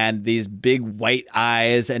and these big white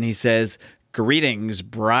eyes, and he says, "Greetings,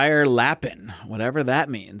 Briar Lappin," whatever that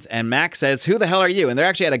means. And Max says, "Who the hell are you?" And they're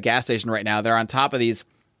actually at a gas station right now. They're on top of these.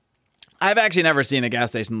 I've actually never seen a gas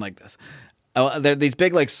station like this. They're these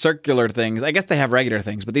big, like, circular things. I guess they have regular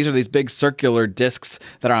things, but these are these big circular discs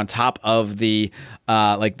that are on top of the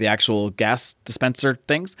actual gas dispenser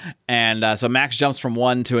things. And so Max jumps from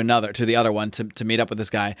one to the other one to meet up with this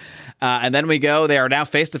guy. And then they are now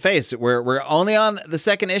face to face. We're only on the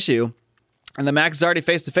second issue. And the Max is already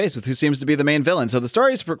face-to-face with who seems to be the main villain. So the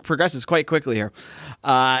story progresses quite quickly here.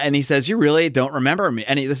 And he says, "You really don't remember me."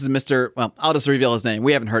 And this is Mr. Well, I'll just reveal his name.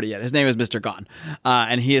 We haven't heard it yet. His name is Mr. Gone.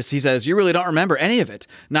 And he says, "You really don't remember any of it.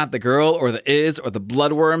 Not the girl or the or the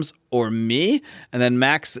bloodworms or me." And then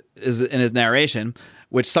Max is in his narration,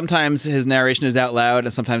 which sometimes his narration is out loud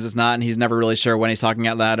and sometimes it's not. And he's never really sure when he's talking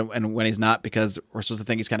out loud and when he's not, because we're supposed to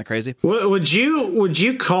think he's kind of crazy. Would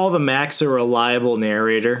you call the Max a reliable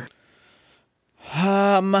narrator?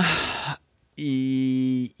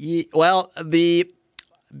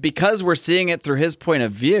 Because we're seeing it through his point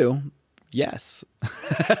of view, yes.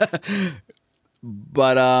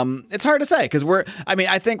 But it's hard to say because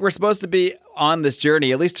I think we're supposed to be on this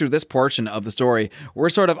journey, at least through this portion of the story. We're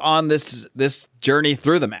sort of on this journey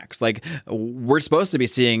through the Max. Like, we're supposed to be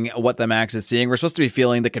seeing what the Max is seeing. We're supposed to be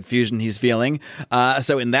feeling the confusion he's feeling.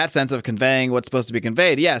 So in that sense of conveying what's supposed to be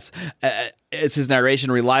conveyed, yes. Is his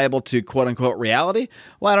narration reliable to quote unquote reality?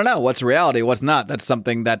 Well, I don't know. What's reality? What's not? That's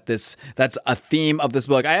something that's a theme of this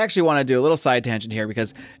book. I actually want to do a little side tangent here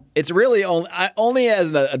because it's really only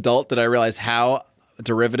as an adult did I realize how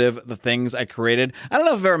derivative the things I created. I don't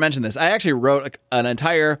know if I've ever mentioned this. I actually wrote an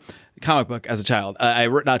entire comic book as a child. I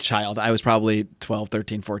was probably 12,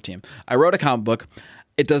 13, 14. I wrote a comic book.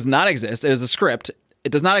 It does not exist. It was a script.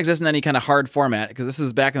 It does not exist in any kind of hard format because this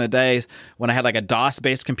is back in the days when I had like a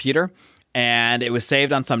DOS-based computer. And it was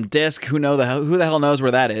saved on some disk. Who the hell knows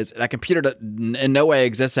where that is? That computer in no way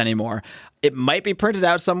exists anymore. It might be printed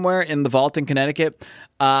out somewhere in the vault in Connecticut.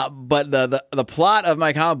 But the plot of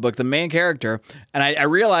my comic book, the main character, and I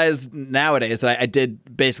realize nowadays that I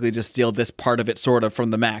did basically just steal this part of it sort of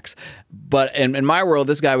from the Max. But in my world,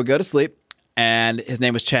 this guy would go to sleep, and his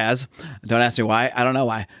name was Chaz. Don't ask me why. I don't know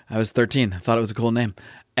why. I was 13. I thought it was a cool name.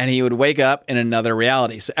 And he would wake up in another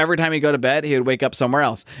reality. So every time he'd go to bed, he would wake up somewhere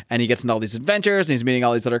else. And he gets into all these adventures, and he's meeting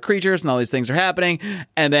all these other creatures, and all these things are happening.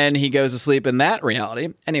 And then he goes to sleep in that reality,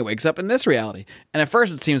 and he wakes up in this reality. And at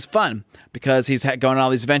first, it seems fun because he's going on all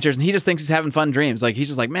these adventures, and he just thinks he's having fun dreams. Like, he's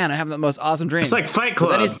just like, man, I'm having the most awesome dreams. It's like Fight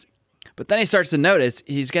Club. But then he starts to notice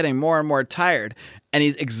he's getting more and more tired, and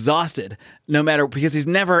he's exhausted because he's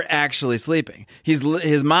never actually sleeping.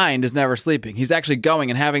 His mind is never sleeping. He's actually going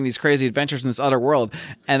and having these crazy adventures in this other world,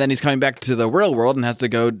 and then he's coming back to the real world and has to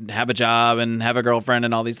go have a job and have a girlfriend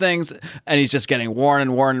and all these things, and he's just getting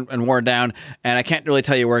worn down, and I can't really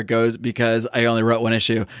tell you where it goes because I only wrote one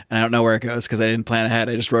issue, and I don't know where it goes because I didn't plan ahead.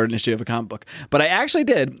 I just wrote an issue of a comic book. But I actually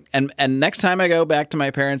did, and next time I go back to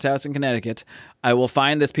my parents' house in Connecticut, I will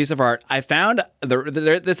find this piece of art. I found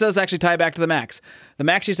this does actually tie back to the Max. The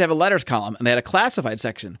Max used to have a letters column, and they had a classified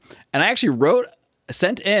section. And I actually wrote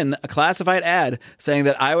sent in a classified ad saying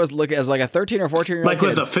that I was looking as like a 13 or 14-year-old Like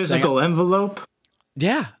with a physical envelope?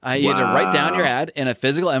 Yeah. You had to write down your ad in a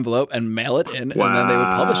physical envelope and mail it in, and then they would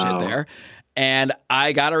publish it there. And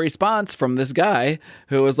I got a response from this guy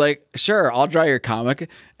who was like, sure, I'll draw your comic.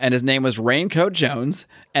 And his name was Raincoat Jones.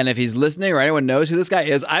 And if he's listening or anyone knows who this guy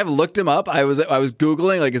is, I've looked him up. I was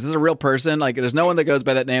Googling, like, is this a real person? Like, there's no one that goes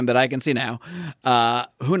by that name that I can see now.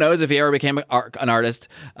 Who knows if he ever became an artist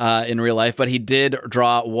in real life, but he did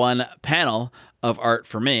draw one panel of art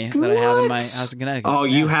for me that I have in my house in Connecticut. Oh,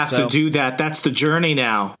 you have to do that. That's the journey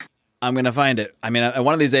now. I'm going to find it. I mean,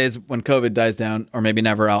 one of these days when COVID dies down, or maybe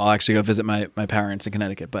never, I'll actually go visit my parents in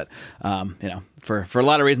Connecticut. But, for a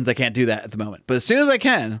lot of reasons, I can't do that at the moment. But as soon as I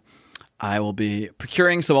can, I will be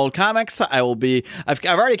procuring some old comics. I've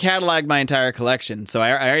already cataloged my entire collection, so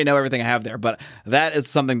I already know everything I have there. But that is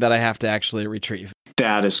something that I have to actually retrieve.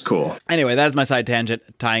 That is cool. Anyway, that is my side tangent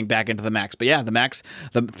tying back into the Max. But yeah, the Max.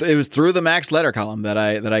 It was through the Max letter column that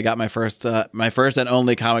I got my first and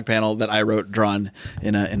only comic panel that I wrote drawn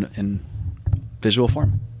in visual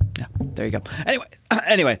form. Yeah, there you go.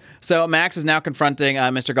 Anyway, so Max is now confronting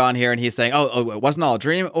Mr. Gone here, and he's saying, "Oh, it wasn't all a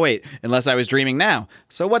dream. Oh, wait, unless I was dreaming now.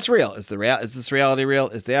 So what's real? Is this reality real?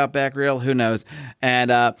 Is the Outback real? Who knows?"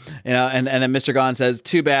 And and then Mr. Gone says,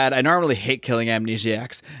 "Too bad. I normally hate killing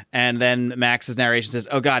amnesiacs." And then Max's narration says,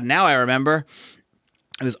 "Oh God, now I remember.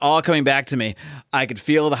 It was all coming back to me. I could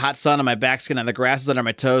feel the hot sun on my back skin and the grasses under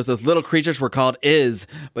my toes. Those little creatures were called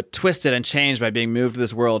but twisted and changed by being moved to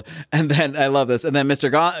this world." And then, I love this. And then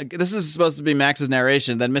Mr. Gone, this is supposed to be Max's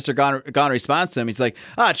narration. Then Mr. Gone responds to him. He's like,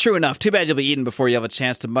 true enough. Too bad you'll be eaten before you have a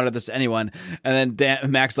chance to mutter this to anyone. And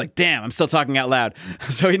then Max is like, damn, I'm still talking out loud.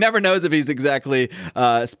 So he never knows if he's exactly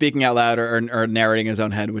speaking out loud or narrating his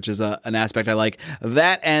own head, which is an aspect I like.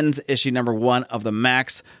 That ends issue number 1 of the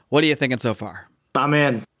Max. What are you thinking so far? I'm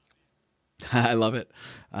in. I love it.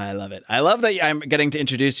 I love that I'm getting to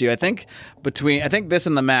introduce you. I think this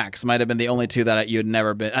and the Max might have been the only two that you had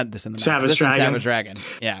never been. This and the Max. Savage Dragon.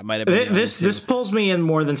 Yeah, it might have been. This pulls me in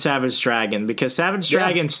more than Savage Dragon because Savage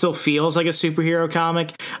Dragon still feels like a superhero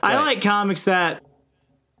comic. Right. I like comics that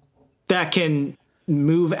can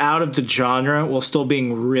move out of the genre while still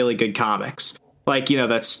being really good comics. Like,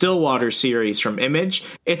 that Stillwater series from Image.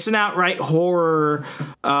 It's an outright horror,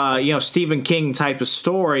 Stephen King type of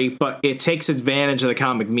story, but it takes advantage of the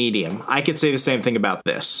comic medium. I could say the same thing about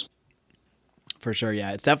this. For sure,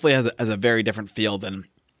 yeah. It definitely has a very different feel than...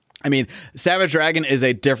 I mean, Savage Dragon is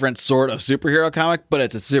a different sort of superhero comic, but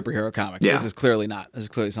it's a superhero comic. Yeah. This is clearly not. This is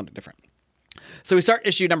clearly something different. So we start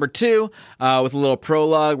issue number 2 with a little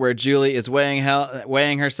prologue where Julie is weighing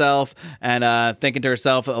herself and thinking to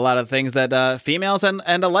herself a lot of things that females and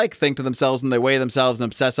alike think to themselves when they weigh themselves and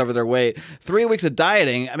obsess over their weight. 3 weeks of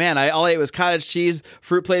dieting. Man, all I ate was cottage cheese,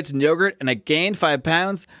 fruit plates, and yogurt, and I gained 5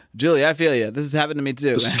 pounds. Julie, I feel you. This has happened to me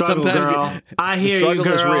too. The struggle, girl. I hear you, girl. The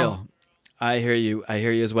struggle is real. I hear you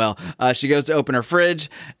as well. She goes to open her fridge,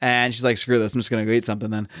 and she's like, screw this, I'm just going to go eat something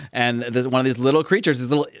then. And there's one of these little creatures, these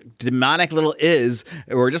little demonic little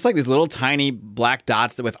were just like these little tiny black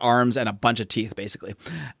dots with arms and a bunch of teeth, basically.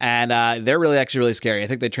 And they're really scary. I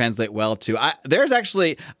think they translate well to... there's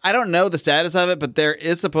actually... I don't know the status of it, but there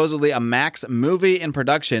is supposedly a Max movie in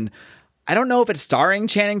production. I don't know if it's starring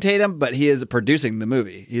Channing Tatum, but he is producing the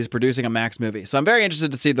movie. He's producing a Max movie. So I'm very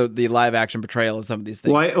interested to see the live action portrayal of some of these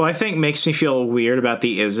things. What I think makes me feel weird about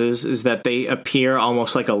the is that they appear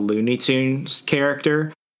almost like a Looney Tunes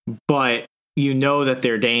character, but you know that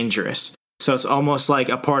they're dangerous. So it's almost like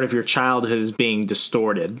a part of your childhood is being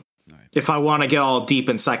distorted. Right. If I want to get all deep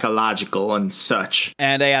and psychological and such.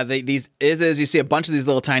 And these you see a bunch of these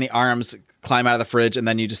little tiny arms climb out of the fridge, and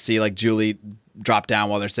then you just see like Julie drop down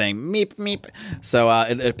while they're saying meep meep. So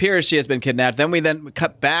it appears she has been kidnapped. Then we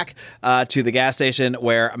cut back to the gas station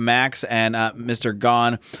where Max and Mr.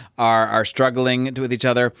 Gone are struggling with each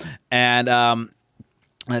other, and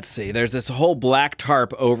let's see. There's this whole black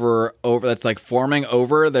tarp over that's like forming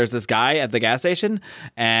over. There's this guy at the gas station,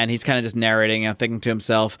 and he's kind of just narrating and thinking to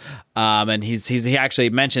himself. And he actually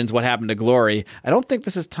mentions what happened to Glory. I don't think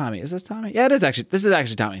this is Tommy. Is this Tommy? Yeah, it is actually. This is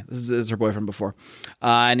actually Tommy. This is her boyfriend before,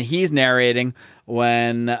 and he's narrating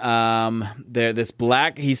when this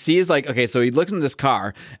black, he sees like, okay, so he looks in this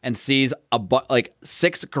car and sees like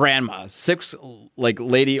 6 grandmas, 6 like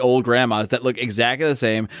lady old grandmas that look exactly the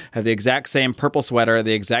same, have the exact same purple sweater,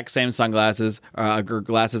 the exact same sunglasses,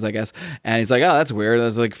 glasses, I guess. And he's like, oh, that's weird.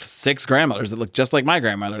 There's like 6 grandmothers that look just like my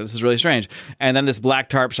grandmother. This is really strange. And then this black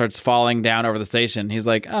tarp starts falling down over the station. He's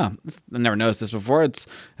like, oh, I never noticed this before. It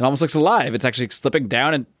almost looks alive. It's actually slipping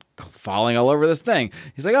down and falling all over this thing.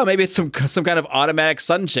 He's like, oh, maybe it's some kind of automatic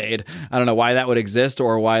sunshade. I don't know why that would exist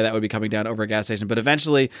or why that would be coming down over a gas station, but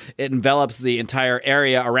eventually it envelops the entire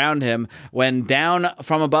area around him when down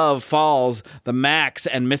from above falls the Max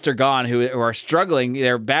and Mr. Gone, who are struggling.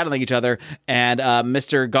 They're battling each other, and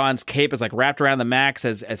Mr. Gone's cape is like wrapped around the Max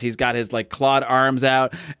as he's got his like clawed arms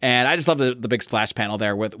out, and I just love the big splash panel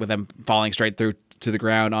there with them falling straight through to the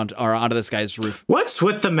ground onto this guy's roof. What's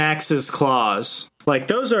with the Max's claws? Like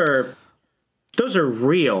those are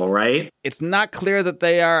real, right? It's not clear that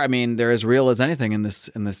they are. I mean, they're as real as anything in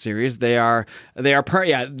this series. They're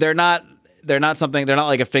not something. They're not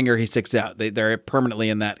like a finger he sticks out. They're permanently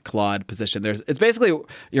in that clawed position. It's basically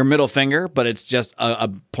your middle finger, but it's just a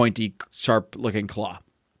pointy, sharp looking claw.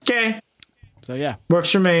 Okay. So yeah,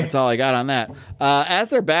 works for me. That's all I got on that. As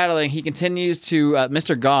they're battling, he continues to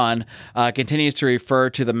Mr. Gone continues to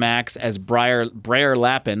refer to the Max as Breyer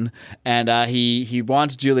Lappin, and he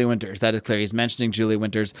wants Julie Winters. That is clear. He's mentioning Julie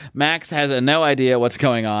Winters. Max has no idea what's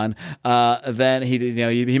going on. Then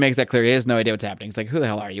he makes that clear. He has no idea what's happening. He's like, "Who the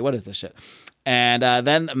hell are you? What is this shit?" And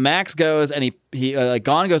then Max goes and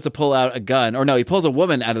Gone goes to pull out a gun, or no, he pulls a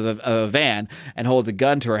woman out of a van and holds a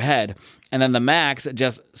gun to her head. And then the Max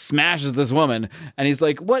just smashes this woman, and he's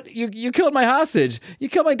like, "What? You killed my hostage! You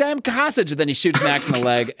killed my damn hostage!" And then he shoots Max in the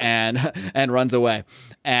leg and runs away.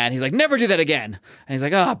 And he's like, "Never do that again!" And he's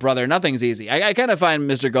like, "Oh, brother, nothing's easy." I kind of find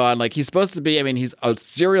Mr. Gone, like, he's supposed to be. I mean, he's a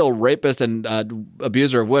serial rapist and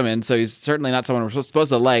abuser of women, so he's certainly not someone we're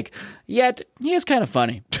supposed to like. Yet he is kind of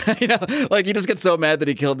funny, Like he just gets so mad that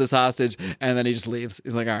he killed this hostage, and then he just leaves.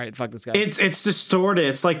 He's like, "All right, fuck this guy." It's distorted.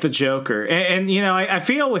 It's like the Joker, and I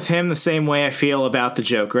feel with him the same way I feel about the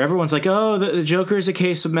Joker. Everyone's like, "Oh, the Joker is a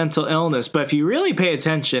case of mental illness," but if you really pay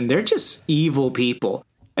attention, they're just evil people,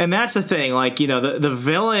 and that's the thing. Like, the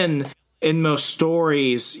villain in most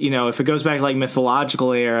stories, if it goes back to like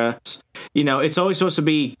mythological eras, it's always supposed to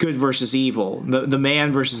be good versus evil, the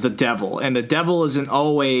man versus the devil. And the devil isn't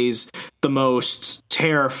always the most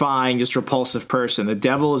terrifying, just repulsive person. The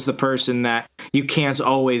devil is the person that you can't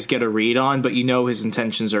always get a read on, but his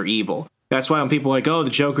intentions are evil. That's why when people are like, "Oh, the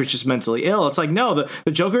Joker's just mentally ill," it's like, no,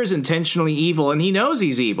 the Joker is intentionally evil, and he knows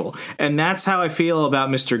he's evil. And that's how I feel about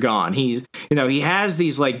Mr. Gone. He's, he has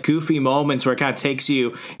these like goofy moments where it kind of takes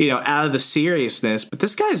you, out of the seriousness. But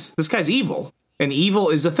this guy's evil, and evil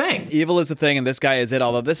is a thing. Evil is a thing, and this guy is it.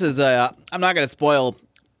 Although this is, I'm not going to spoil.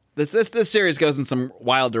 This series goes in some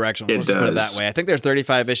wild directions. Let's just put it that way. I think there's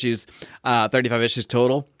 35 issues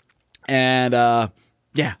total, and.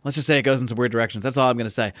 Yeah, let's just say it goes in some weird directions. That's all I'm going to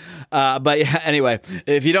say. But yeah, anyway,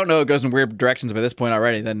 if you don't know it goes in weird directions by this point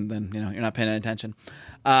already, then you're not paying any attention.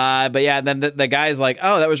 But yeah, then the guy's like,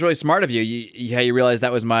 "Oh, that was really smart of you. You realize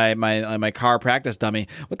that was my car practice dummy."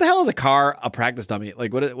 What the hell is a practice dummy?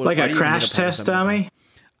 Like what like a crash test dummy?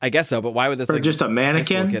 I guess so, but why would this? Or just a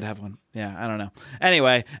mannequin? Kid have one? Yeah, I don't know.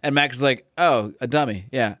 Anyway, and Max is like, "Oh, a dummy."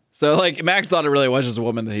 Yeah. So like Max thought it really was just a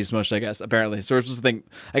woman that he smushed, I guess, apparently. So we're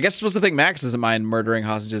supposed to think Max doesn't mind murdering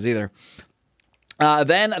hostages either.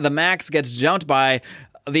 Then the Max gets jumped by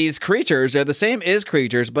these creatures. They're the same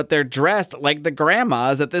creatures, but they're dressed like the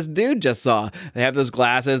grandmas that this dude just saw. They have those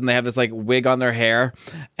glasses and they have this like wig on their hair,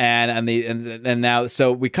 and now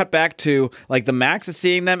so we cut back to like the Max is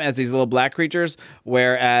seeing them as these little black creatures,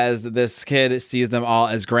 whereas this kid sees them all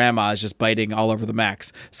as grandmas just biting all over the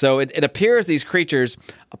Max. So it appears these creatures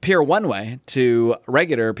appear one way to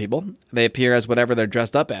regular people. They appear as whatever they're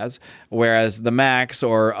dressed up as, whereas the Max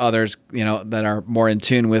or others, that are more in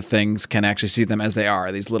tune with things can actually see them as they are,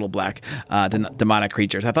 these little black demonic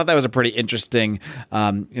creatures. I thought that was a pretty interesting,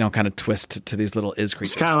 kind of twist to these little creatures.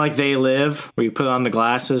 It's kind of like They Live, where you put on the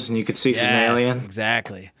glasses and you could see he's an alien.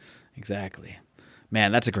 Exactly.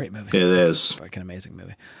 Man, that's a great movie. It is. It's an amazing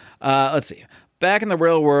movie. Let's see. Back in the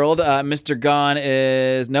real world, Mr. Gone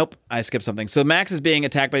is... Nope, I skipped something. So Max is being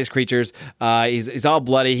attacked by these creatures. He's all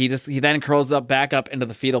bloody. He then curls back up into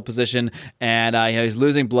the fetal position, and he's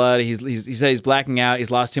losing blood. He said he's blacking out. He's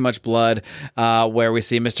lost too much blood. Where we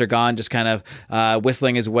see Mr. Gone just kind of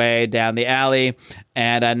whistling his way down the alley,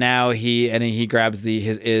 and now he grabs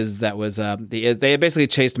his Iz that was the Iz. They basically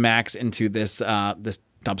chased Max into this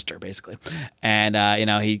dumpster basically, and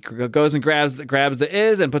he goes and grabs the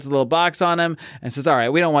Iz and puts a little box on him and says, "All right,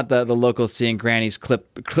 we don't want the locals seeing grannies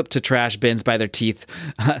clipped to trash bins by their teeth,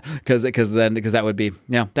 because that would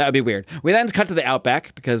be weird." We then cut to the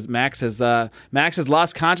Outback because Max has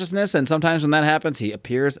lost consciousness, and sometimes when that happens, he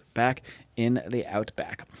appears back in the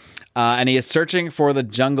Outback. And he is searching for the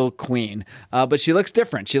Jungle Queen, but she looks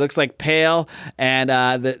different. She looks like pale, and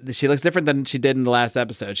she looks different than she did in the last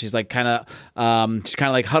episode. She's like kind of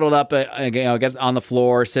like huddled up, gets on the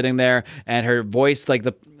floor, sitting there, and her voice, like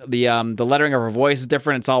the lettering of her voice is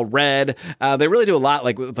different. It's all red. They really do a lot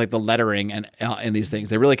with the lettering and in these things.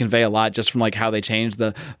 They really convey a lot just from like how they change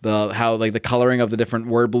the how like the coloring of the different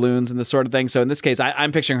word balloons and this sort of thing. So in this case,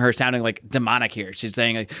 I'm picturing her sounding like demonic here. She's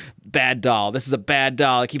saying like, bad doll. This is a bad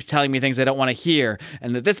doll. It keeps telling me things I don't want to hear.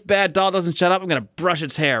 And if this bad doll doesn't shut up, I'm going to brush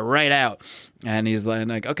its hair right out. And he's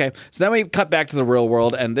like, okay. So then we cut back to the real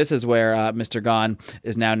world. And this is where Mr. Gon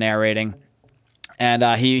is now narrating. And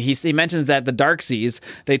he mentions that the Dark Seas,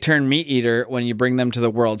 they turn meat eater when you bring them to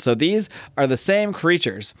the world. So these are the same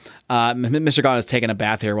creatures. Mr. Gon is taking a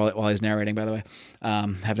bath here while he's narrating, by the way.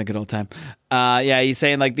 Having a good old time. He's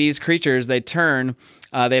saying like these creatures, they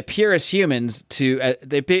appear as humans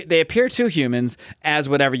they appear to humans as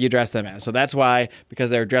whatever you dress them as. So that's why,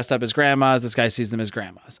 because they're dressed up as grandmas, this guy sees them as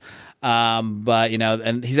grandmas. But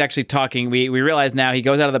and he's actually talking. We realize now he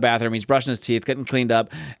goes out of the bathroom. He's brushing his teeth, getting cleaned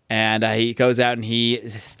up, and he goes out and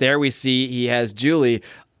there we see he has Julie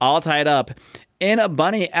all tied up in a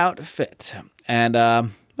bunny outfit. And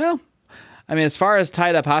as far as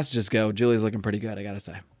tied up hostages go, Julie's looking pretty good, I gotta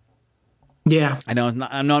say. Yeah, I know.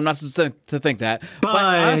 I'm not supposed to think that, but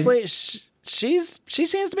honestly, she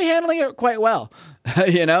seems to be handling it quite well.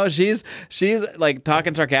 She's like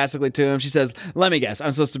talking sarcastically to him. She says, "Let me guess.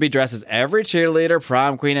 I'm supposed to be dressed as every cheerleader,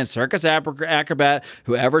 prom queen, and circus acrobat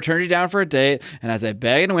who ever turned you down for a date. And as I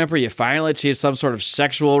beg and whimper, you finally achieve some sort of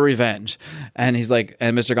sexual revenge." And he's like,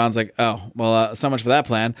 and Mr. Gon's like, "Oh, well, so much for that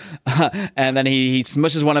plan." And then he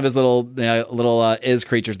smushes one of his little is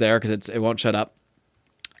creatures there because it won't shut up.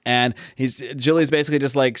 And Julie's basically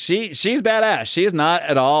just like, she's badass. She is not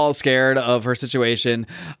at all scared of her situation.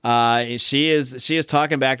 She is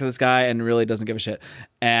talking back to this guy and really doesn't give a shit.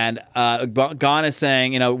 And Gon is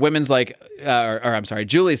saying, women's like,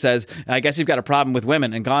 Julie says, "I guess you've got a problem with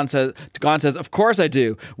women." And Gon says, "Of course I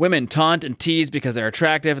do. Women taunt and tease because they're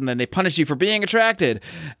attractive, and then they punish you for being attracted."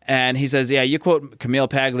 And he says, "Yeah, you quote Camille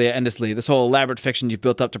Paglia endlessly. This whole elaborate fiction you've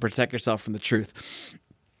built up to protect yourself from the truth."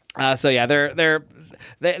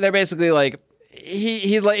 They're basically like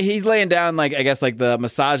he's laying down like I guess like the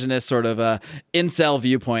misogynist sort of incel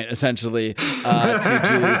viewpoint essentially to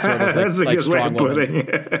Julie's sort of that's a good strong way of putting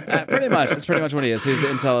it. Pretty much, that's pretty much what he is. He's the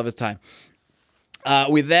incel of his time.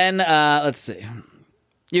 We then let's see.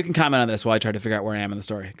 You can comment on this while I try to figure out where I am in the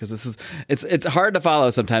story, because it's hard to follow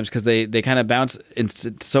sometimes because they kind of bounce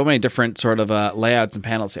into so many different sort of layouts and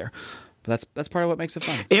panels here. But that's part of what makes it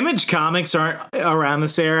fun. Image Comics around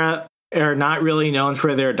this era are not really known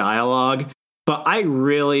for their dialogue, but I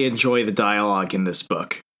really enjoy the dialogue in this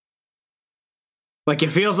book. Like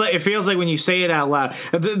it feels like when you say it out loud.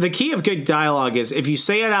 The key of good dialogue is if you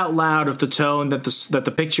say it out loud of the tone that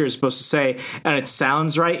the picture is supposed to say, and it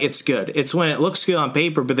sounds right, it's good. It's when it looks good on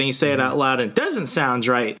paper, but then you say it out loud and it doesn't sound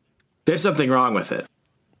right. There's something wrong with it.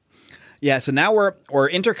 Yeah, so now we're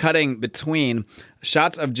intercutting between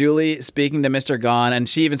shots of Julie speaking to Mr. Gon, and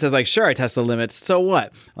she even says, like, "Sure, I test the limits, so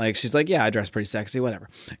what?" Like, she's like, "Yeah, I dress pretty sexy, whatever.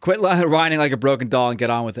 Quit whining like a broken doll and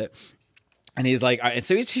get on with it." And he's like,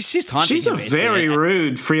 so she's taunting She's him, a very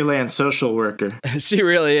rude freelance social worker. She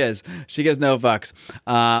really is. She gives no fucks.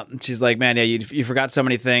 She's like, "Man, yeah, you forgot so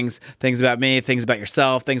many things about me, things about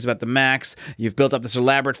yourself, things about the Max. You've built up this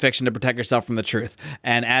elaborate fiction to protect yourself from the truth."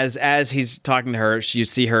 And as he's talking to her, you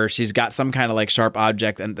see her, she's got some kind of like sharp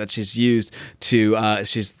object and that she's used to,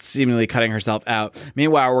 she's seemingly cutting herself out.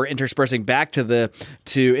 Meanwhile, we're intercutting back to the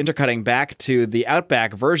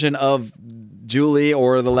Outback version of Julie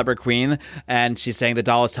or the Leopard Queen, and she's saying, "The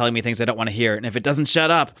doll is telling me things I don't want to hear, and if it doesn't shut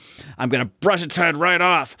up, I'm gonna brush its head right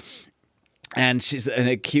off." And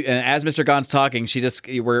as Mr. Gon's talking,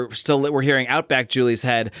 we're hearing Outback Julie's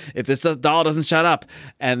head. "If this doll doesn't shut up,"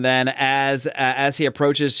 and then as he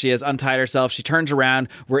approaches, she has untied herself. She turns around.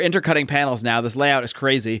 We're intercutting panels now. This layout is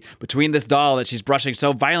crazy between this doll that she's brushing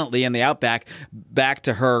so violently in the Outback, back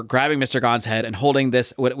to her grabbing Mr. Gon's head and holding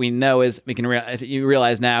this. What we know is you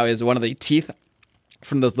realize now is one of the teeth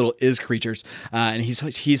from those little creatures, and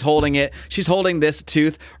he's holding it. She's holding this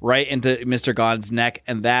tooth right into Mr. Gon's neck,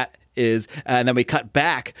 and then we cut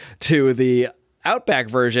back to the Outback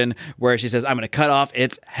version where she says, "I'm going to cut off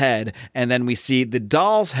its head," and then we see the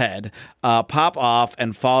doll's head pop off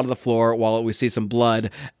and fall to the floor while we see some blood.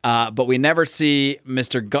 But we never see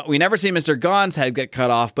Mr. Gon's head get cut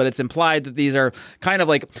off. But it's implied that these are kind of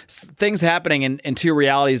like things happening in two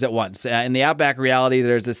realities at once. In the Outback reality,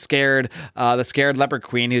 there's the scared Leopard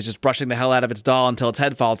Queen who's just brushing the hell out of its doll until its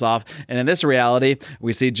head falls off. And in this reality,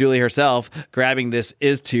 we see Julie herself grabbing this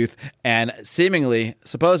tooth and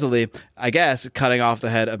supposedly, I guess, cutting off the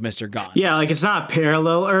head of Mr. Gon. Yeah, like it's not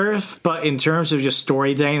parallel Earth, but in terms of just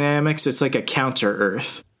story dynamics, it's like a counter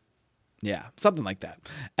Earth. Yeah, something like that.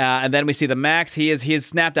 And then we see the Max. He is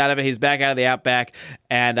snapped out of it. He's back out of the Outback,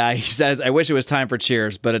 and he says, "I wish it was time for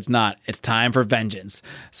cheers, but it's not. It's time for vengeance."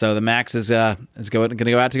 So the Max is going to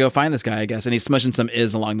go out to go find this guy, I guess, and he's smushing some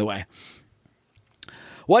is along the way.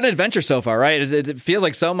 What an adventure so far, right? It feels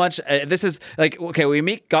like so much. This is like, okay, we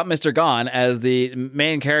got Mr. Gone as the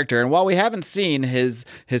main character, and while we haven't seen his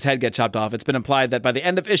head get chopped off, it's been implied that by the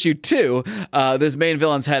end of issue 2, this main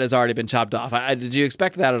villain's head has already been chopped off. Did you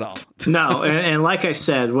expect that at all? No, and like I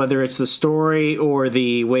said, whether it's the story or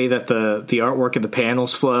the way that the artwork and the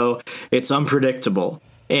panels flow, it's unpredictable,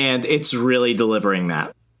 and it's really delivering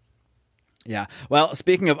that. Yeah. Well,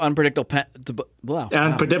 speaking of unpredictable,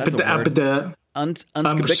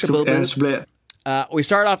 we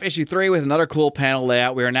start off issue 3 with another cool panel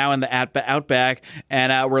layout. We are now in the Outback,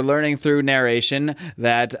 and we're learning through narration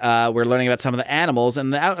that we're learning about some of the animals in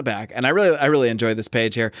the Outback. And I really enjoyed this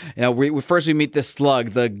page here. You know, we meet this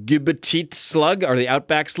slug, the Gibbetite slug, or the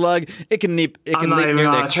Outback slug. I'm not even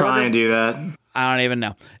gonna try and do that. I don't even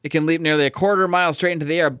know. It can leap nearly a quarter mile straight into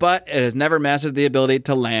the air, but it has never mastered the ability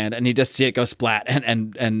to land, and you just see it go splat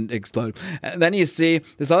and explode. And then you see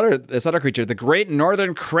this other creature, the Great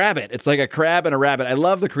Northern Crabbit. It's like a crab and a rabbit. I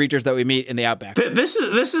love the creatures that we meet in the Outback. This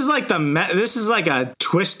is like a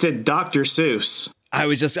twisted Dr. Seuss. I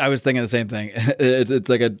was thinking the same thing. It's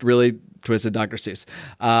like a really twisted Dr. Seuss.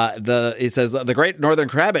 He says the Great Northern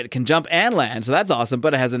Crabbit can jump and land, so that's awesome.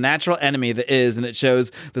 But it has a natural enemy that is, and it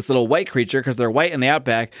shows this little white creature because they're white in the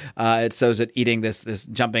Outback. It shows it eating this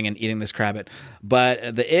jumping and eating this crabbit.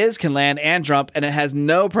 But the is can land and jump, and it has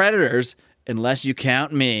no predators. Unless you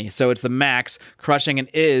count me. So it's the Max crushing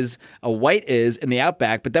a white is in the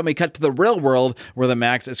Outback, but then we cut to the real world where the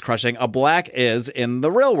Max is crushing a black is in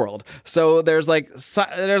the real world. So there's like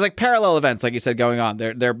parallel events, like you said, going on.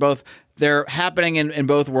 They're happening in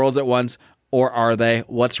both worlds at once, or are they?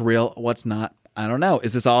 What's real? What's not? I don't know.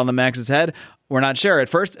 Is this all in the Max's head? We're not sure. At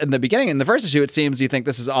first, in the first issue, it seems you think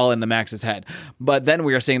this is all in the Max's head. But then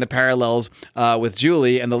we are seeing the parallels with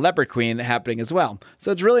Julie and the Leopard Queen happening as well.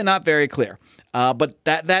 So it's really not very clear. But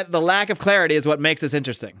that the lack of clarity is what makes this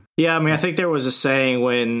interesting. Yeah, I mean, I think there was a saying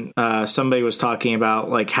when somebody was talking about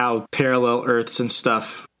like how parallel Earths and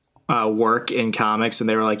stuff work in comics, and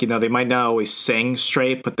they were like, they might not always sing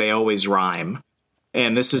straight, but they always rhyme.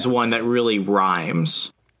 And this is one that really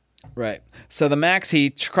rhymes. Right. So the Max, he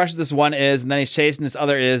crushes this one is, and then he's chasing this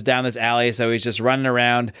other is down this alley. So he's just running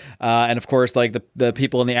around. And of course, like the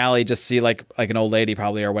people in the alley just see like an old lady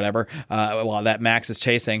probably or whatever while that Max is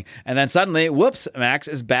chasing. And then suddenly, whoops, Max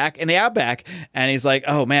is back in the Outback. And he's like,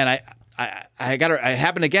 oh man, I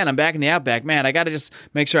happened again. I'm back in the Outback. Man, I got to just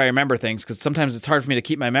make sure I remember things because sometimes it's hard for me to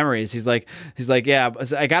keep my memories. He's like, yeah,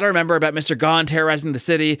 I got to remember about Mr. Gone terrorizing the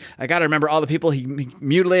city. I got to remember all the people he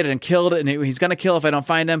mutilated and killed, and he's going to kill if I don't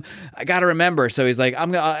find him. I got to remember. So he's like,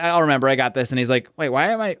 I'll remember. I got this. And he's like, wait,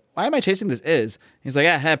 why am I chasing this is? He's like,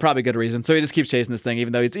 yeah, probably good reason. So he just keeps chasing this thing,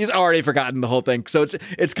 even though he's already forgotten the whole thing. So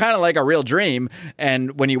it's kind of like a real dream.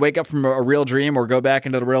 And when you wake up from a real dream or go back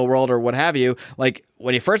into the real world or what have you, like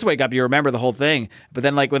when you first wake up, you remember the whole thing. But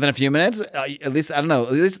then like within a few minutes, at least, I don't know,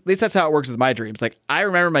 at least that's how it works with my dreams. Like I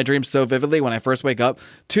remember my dreams so vividly when I first wake up.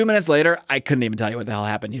 2 minutes later, I couldn't even tell you what the hell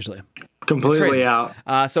happened usually. Completely out.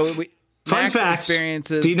 Fun fact.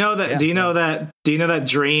 Experiences. Do you know that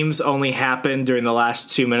dreams only happen during the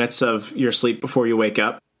last 2 minutes of your sleep before you wake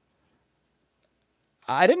up?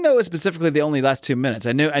 I didn't know it was specifically the only last 2 minutes.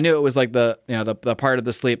 I knew it was like the part of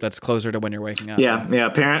the sleep that's closer to when you're waking up. Yeah.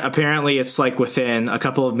 Apparently, it's like within a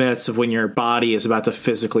couple of minutes of when your body is about to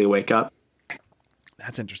physically wake up.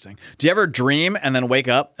 That's interesting. Do you ever dream and then wake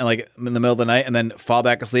up and like in the middle of the night and then fall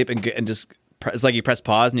back asleep and just? It's like you press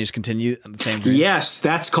pause and you just continue on the same dream. Yes,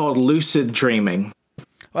 that's called lucid dreaming.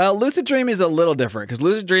 Well, lucid dreaming is a little different because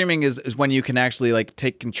lucid dreaming is when you can actually like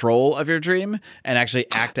take control of your dream and actually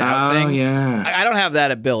act out things. Yeah. I don't have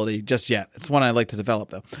that ability just yet. It's one I'd like to develop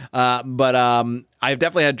though. But I've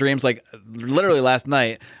definitely had dreams like literally last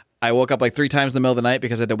night. I woke up like 3 times in the middle of the night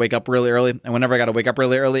because I had to wake up really early. And whenever I got to wake up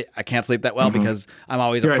really early, I can't sleep that well because I'm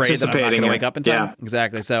always afraid that I'm not going to wake up in time. Yeah.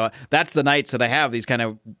 Exactly. So that's the nights that I have these kind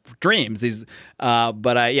of dreams. I'll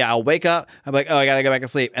wake up. I'm like, oh, I got to go back to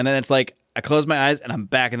sleep. And then it's like, I close my eyes and I'm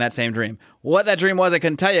back in that same dream. What that dream was, I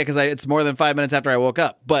couldn't tell you because it's more than 5 minutes after I woke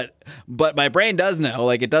up. But my brain does know,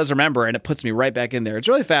 like it does remember, and it puts me right back in there. It's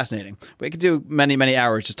really fascinating. We could do many, many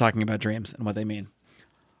hours just talking about dreams and what they mean.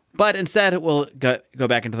 But instead, we'll go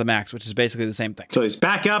back into the Max, which is basically the same thing. So he's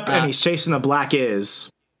back up and he's chasing the black is.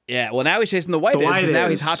 Yeah, well, now he's chasing the white is because now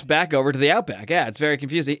he's hopped back over to the Outback. Yeah, it's very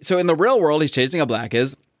confusing. So in the real world, he's chasing a black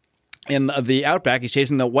is. in the Outback. He's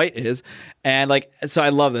chasing the White Is, and like, so I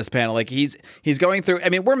love this panel. Like he's going through. I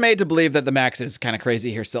mean, we're made to believe that the Max is kind of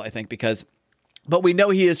crazy here still, I think, because. But we know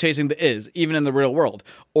he is chasing the Is, even in the real world.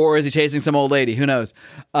 Or is he chasing some old lady? Who knows?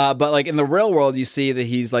 But like in the real world, you see that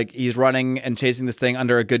he's running and chasing this thing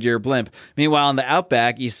under a Goodyear blimp. Meanwhile, in the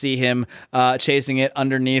Outback, you see him chasing it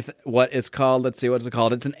underneath what is called, let's see, what is it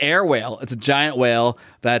called? It's an air whale. It's a giant whale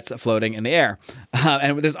that's floating in the air.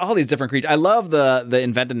 And there's all these different creatures. I love the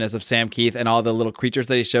inventiveness of Sam Keith and all the little creatures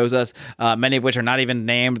that he shows us, many of which are not even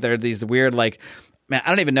named. They're these weird, like, man, I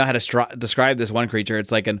don't even know how to describe this one creature.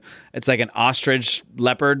 It's like an ostrich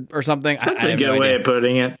leopard or something. That's a good way of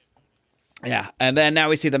putting it. Yeah, and then now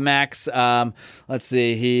we see the Max. Let's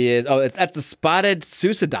see, he is. Oh, that's the spotted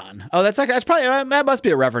Seussodon. Oh, that's probably that must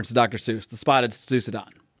be a reference to Dr. Seuss, the spotted Seussodon.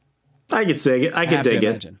 I could dig it. I could dig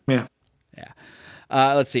it. Yeah.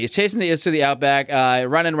 Let's see. He's chasing the Is through the Outback,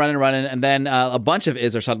 running, and then a bunch of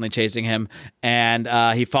Is are suddenly chasing him, and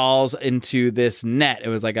he falls into this net. It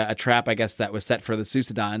was like a trap, I guess, that was set for the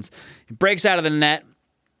Seussodons. He breaks out of the net.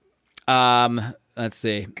 Let's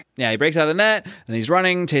see. Yeah, he breaks out of the net, and he's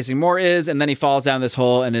running, chasing more Is, and then he falls down this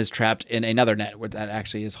hole and is trapped in another net where that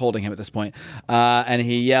actually is holding him at this point. And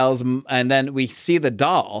he yells, and then we see the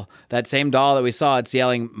doll, that same doll that we saw, it's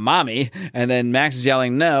yelling, "Mommy," and then Max is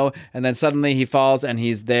yelling, "No," and then suddenly he falls, and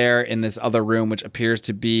he's there in this other room, which appears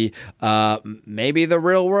to be maybe the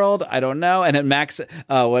real world. I don't know. And then Max,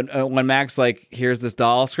 when Max like hears this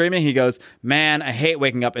doll screaming, he goes, "Man, I hate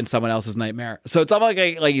waking up in someone else's nightmare." So it's almost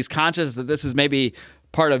like he's conscious that this is maybe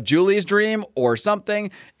part of Julie's dream or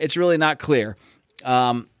something. It's really not clear.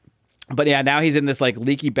 But yeah, now he's in this like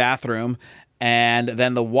leaky bathroom, and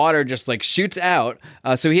then the water just like shoots out.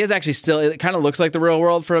 So he is actually still, it kind of looks like the real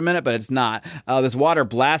world for a minute, but it's not. This water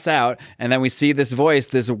blasts out, and then we see this voice,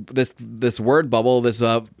 this word bubble, this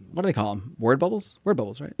what do they call them? Word bubbles? Word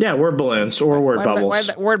bubbles, right? Yeah, word balloons or word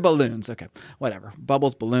bubbles. Word balloons. Okay, whatever.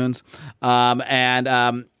 Bubbles, balloons.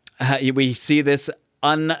 We see this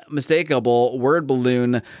unmistakable word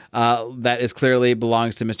balloon that is clearly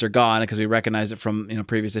belongs to Mr. Gone, because we recognize it from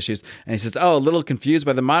previous issues. And he says, "Oh, a little confused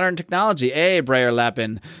by the modern technology, Breyer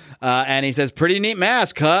Lappin." And he says, "Pretty neat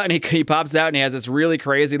mask, huh?" And he pops out, and he has this really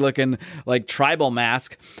crazy looking like tribal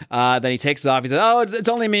mask. Then he takes it off. He says, "Oh, it's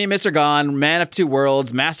only me, Mr. Gone, man of two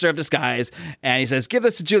worlds, master of disguise." And he says, "Give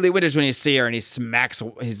this to Julie Winters when you see her." And he smacks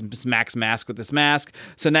Mask with this mask.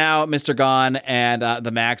 So now Mr. Gone and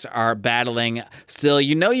the Max are battling still.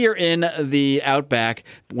 You're in the Outback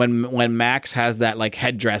when Max has that like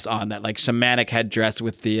headdress on, that like shamanic headdress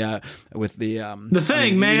with the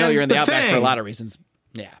thing, man. You're in the Outback for a lot of reasons.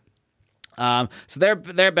 Yeah. So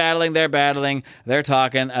they're battling, they're talking,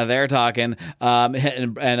 and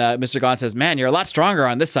Mr. Gone says, "Man, you're a lot stronger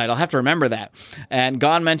on this side. I'll have to remember that." And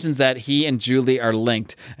Gone mentions that he and Julie are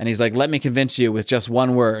linked, and he's like, "Let me convince you with just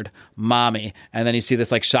one word, mommy." And then you see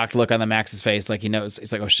this like shocked look on the Max's face, like he knows.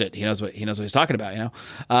 He's like, "Oh shit, he knows what he's talking about."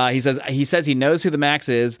 He says he knows who the Max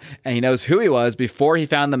is, and he knows who he was before he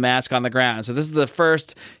found the mask on the ground. So this is the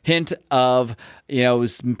first hint of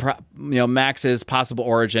Max's possible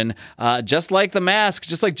origin. Just like the mask,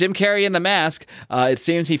 just like Jim Carrey in The Mask, it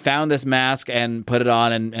seems he found this mask and put it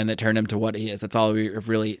on, and it turned him to what he is. That's all we've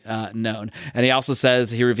really known. And he also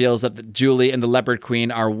he reveals that Julie and the Leopard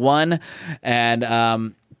Queen are one,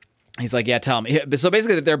 and he's like, "Yeah, tell me." So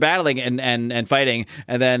basically, they're battling and fighting,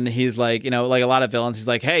 and then he's like, like a lot of villains, he's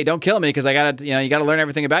like, "Hey, don't kill me, because I gotta, you gotta learn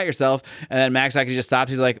everything about yourself." And then Max actually just stops.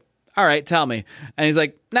 He's like, "All right, tell me." And he's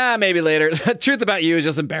like, "Nah, maybe later. The truth about you is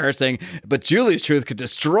just embarrassing, but Julie's truth could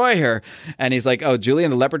destroy her." And he's like, "Oh, Julie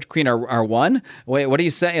and the Leopard Queen are one? Wait, what are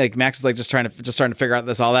you saying?" Like Max is like just trying to figure out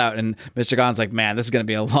this all out, and Mr. Gone's like, "Man, this is gonna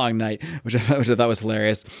be a long night," which I thought was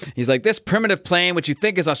hilarious. He's like, "This primitive plane, which you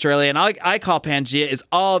think is Australia, and I call Pangea, is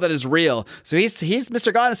all that is real." So he's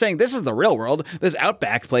Mr. Gone is saying, "This is the real world. This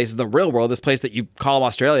Outback place is the real world. This place that you call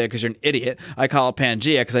Australia because you're an idiot. I call it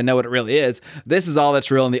Pangea because I know what it really is. This is all that's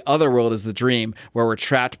real, and the other world is the dream where we're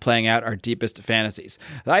trapped playing out our deepest fantasies."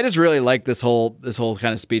 I just really like this whole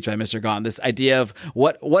kind of speech by Mr. Gone. This idea of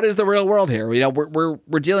what is the real world here.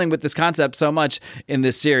 We're dealing with this concept so much in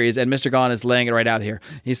this series, and Mr. Gone is laying it right out here.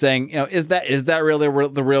 He's saying, is that really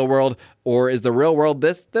the real world, or is the real world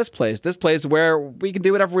this place where we can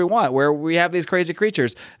do whatever we want, where we have these crazy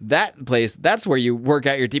creatures? That place, that's where you work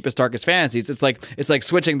out your deepest, darkest fantasies. It's like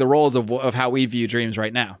switching the roles of how we view dreams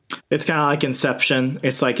right now. It's kind of like Inception.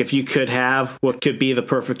 It's like, if you could have what could be the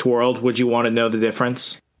perfect world, would you want to know the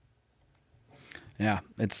difference? Yeah,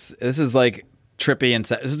 this is like trippy, and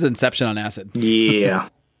this is Inception on acid. Yeah.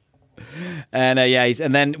 And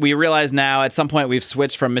and then we realize now at some point we've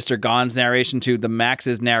switched from Mr. Gaughan's narration to the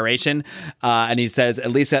Max's narration. And he says,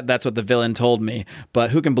 at least that's what the villain told me.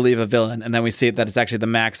 But who can believe a villain? And then we see that it's actually the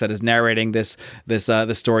Max that is narrating this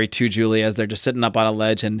story to Julie as they're just sitting up on a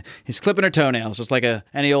ledge, and he's clipping her toenails, just like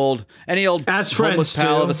any old as homeless friends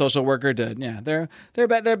pal do. of a social worker did. Yeah, they're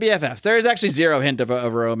BFFs. There is actually zero hint of a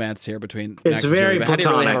romance here between. It's Max and very Julie, but how do you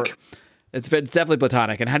really have platonic. it's definitely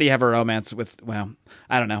platonic. And how do you have a romance with? Well,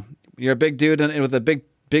 I don't know. You're a big dude with a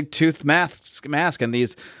big tooth mask, and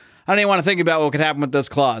these. I don't even want to think about what could happen with those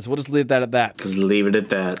claws. We'll just leave that at that. Just leave it at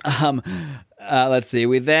that. Let's see.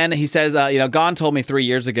 He says, Gaughan told me 3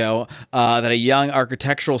 years ago that a young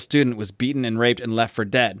architectural student was beaten and raped and left for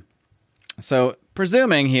dead. So,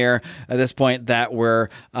 presuming here at this point that we're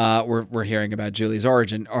hearing about Julie's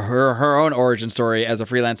origin or her own origin story as a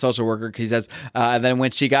freelance social worker. He says, and then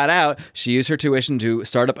when she got out, she used her tuition to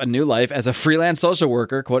start up a new life as a freelance social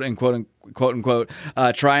worker, quote unquote,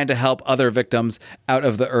 trying to help other victims out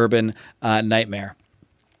of the urban nightmare.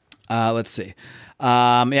 Let's see.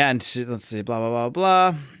 Let's see. Blah blah blah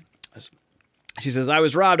blah. She says, I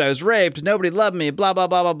was robbed, I was raped, nobody loved me, blah, blah,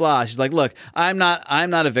 blah, blah, blah. She's like, look, I'm not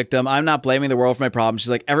a victim. I'm not blaming the world for my problems. She's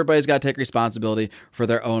like, everybody's got to take responsibility for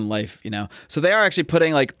their own life, So they are actually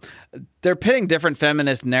they're pitting different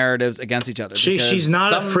feminist narratives against each other. She's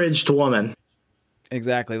not a fridged woman.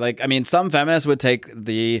 Exactly. Some feminists would take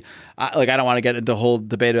I don't want to get into a whole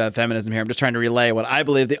debate about feminism here. I'm just trying to relay what I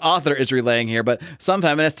believe the author is relaying here. But some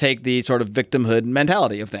feminists take the sort of victimhood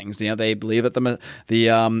mentality of things. They believe that the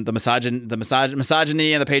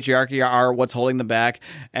misogyny and the patriarchy are what's holding them back.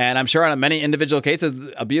 And I'm sure on many individual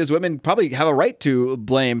cases, abused women probably have a right to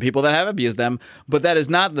blame people that have abused them. But that is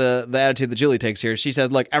not the attitude that Julie takes here. She says,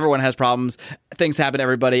 look, everyone has problems. Things happen to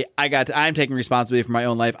everybody. I'm taking responsibility for my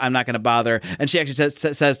own life. I'm not going to bother. And she actually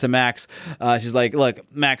says to Max, she's like, look,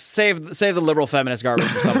 Max, save the liberal feminist garbage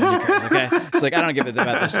for someone who cares, okay? She's like, I don't give a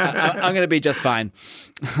about this. I'm going to be just fine.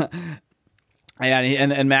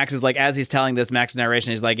 And Max is like, as he's telling this Max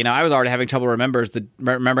narration, he's like, I was already having trouble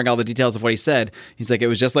remembering all the details of what he said. He's like, it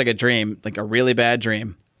was just like a dream, like a really bad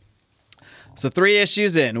dream. So 3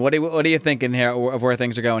 issues in, what are you thinking here of where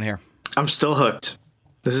things are going here? I'm still hooked.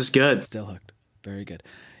 This is good. Still hooked. Very good.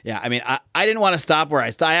 Yeah, I didn't want to stop where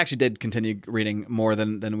I actually did continue reading more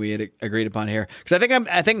than we had agreed upon here, because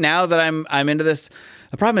I think now that I'm into this,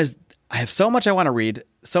 the problem is I have so much I want to read,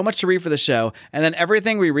 so much to read for the show, and then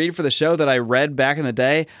everything we read for the show that I read back in the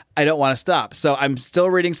day, I don't want to stop. So I'm still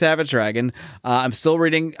reading Savage Dragon. I'm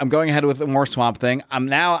going ahead with more Swamp Thing. I'm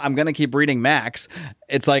going to keep reading Max.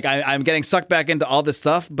 It's like I'm getting sucked back into all this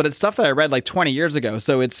stuff, but it's stuff that I read like 20 years ago.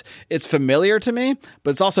 So it's familiar to me,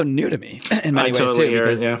 but it's also new to me in many ways totally too.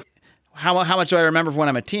 Because yeah. How much do I remember from when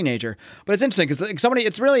I'm a teenager? But it's interesting because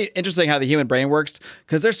it's really interesting how the human brain works,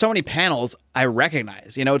 because there's so many panels I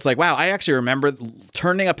recognize. It's like, wow, I actually remember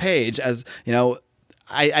turning a page as,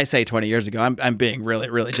 I say 20 years ago. I'm being really,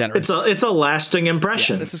 really generous. It's a lasting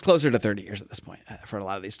impression. Yeah, this is closer to 30 years at this point for a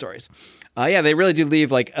lot of these stories. They really do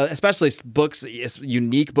leave especially books,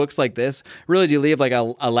 unique books like this, really do leave like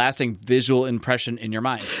a lasting visual impression in your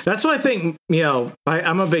mind. That's why I think,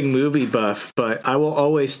 I'm a big movie buff, but I will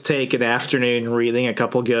always take an afternoon reading a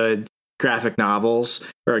couple good graphic novels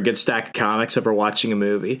or a good stack of comics over watching a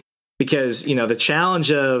movie, because, the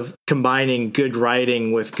challenge of combining good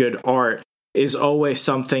writing with good art is always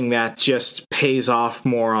something that just pays off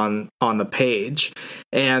more on the page.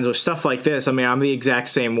 And with stuff like this, I'm the exact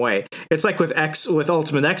same way. It's like with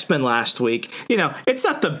Ultimate X-Men last week, it's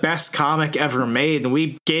not the best comic ever made, and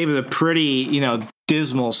we gave it a pretty,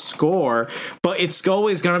 dismal score, but it's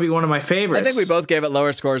always going to be one of my favorites. I think we both gave it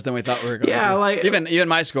lower scores than we thought we were going to. Yeah, like even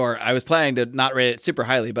my score, I was planning to not rate it super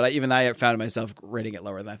highly, but I found myself rating it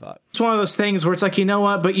lower than I thought. It's one of those things where it's like,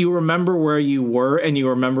 what? But you remember where you were, and you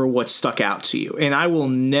remember what stuck out to you. And I will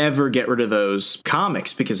never get rid of those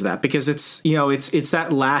comics because of that, because it's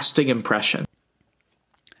that lasting impression.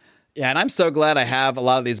 Yeah, and I'm so glad I have a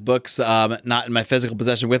lot of these books, not in my physical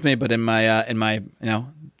possession with me, but in my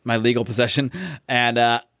my legal possession. And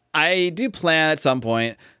I do plan at some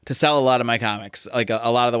point to sell a lot of my comics, like a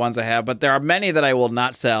lot of the ones I have, but there are many that I will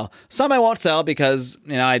not sell. Some I won't sell because,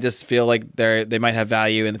 I just feel like they might have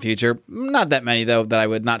value in the future. Not that many, though, that I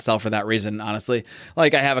would not sell for that reason, honestly.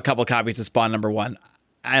 Like, I have a couple copies of Spawn #1.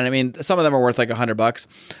 And some of them are worth like $100.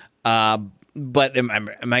 But am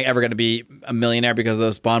I ever going to be a millionaire because of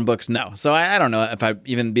those Spawn books? No. So I don't know if I'd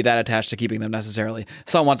even be that attached to keeping them necessarily.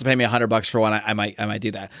 Someone wants to pay me $100 for one, I might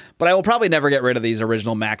do that. But I will probably never get rid of these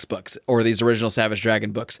original Max books or these original Savage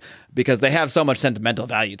Dragon books because they have so much sentimental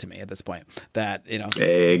value to me at this point that,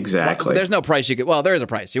 Exactly. Well, there's no price you could. Well, there is a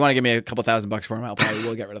price. You want to give me a couple $1,000 for them, I'll probably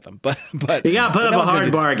will get rid of them. But you got to put up a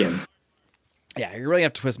hard bargain. Yeah, you really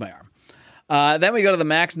have to twist my arm. Then we go to the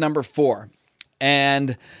Max number 4,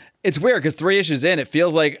 and it's weird because 3 issues in, it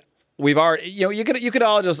feels like we've already, you could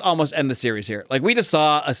all just almost end the series here. Like we just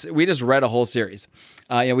read a whole series.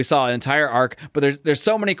 We saw an entire arc, but there's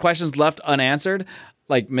so many questions left unanswered.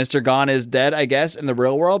 Like Mr. Gone is dead, I guess, in the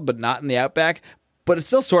real world, but not in the Outback. But it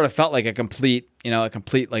still sort of felt like a complete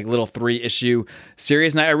like little 3-issue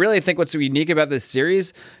series. And I really think what's so unique about this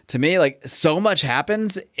series to me, like so much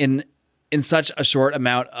happens in such a short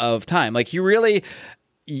amount of time. Like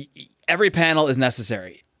every panel is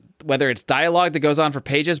necessary. Whether it's dialogue that goes on for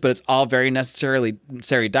pages, but it's all very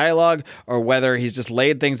necessary dialogue, or whether he's just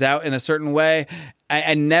laid things out in a certain way,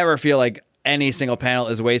 I never feel like any single panel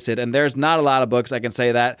is wasted. And there's not a lot of books I can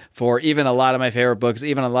say that for. Even a lot of my favorite books,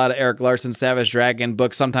 even a lot of Eric Larson Savage Dragon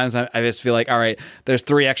books, sometimes I just feel like, all right, there's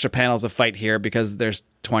 3 extra panels of fight here because there's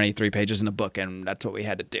 23 pages in a book, and that's what we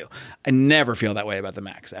had to do. I never feel that way about the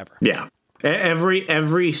Max, ever. Yeah.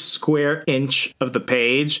 Every square inch of the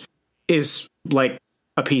page is like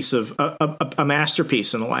a piece of a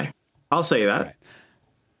masterpiece in a way. I'll say that. Right.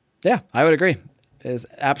 Yeah, I would agree. It is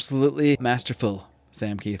absolutely masterful,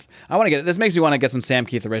 Sam Keith. This makes me want to get some Sam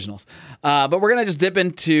Keith originals. But we're going to just dip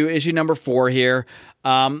into issue number 4 here.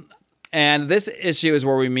 And this issue is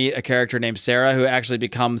where we meet a character named Sarah, who actually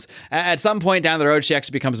becomes, at some point down the road, she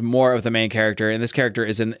actually becomes more of the main character. And this character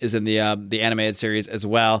is in the animated series as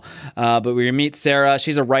well. But we meet Sarah.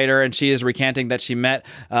 She's a writer, and she is recanting that she met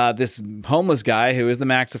this homeless guy who is the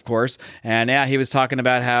Max, of course. And yeah, he was talking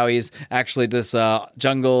about how he's actually this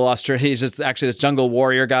he's just actually this jungle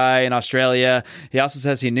warrior guy in Australia. He also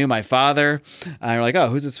says he knew my father. And we're like, oh,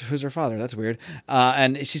 who's her father? That's weird.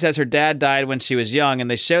 And she says her dad died when she was young,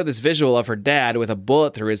 and they show this visual of her dad with a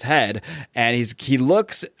bullet through his head, and he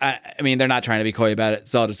looks, I mean, they're not trying to be coy about it,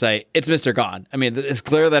 so I'll just say it's Mr. Gone. I mean, it's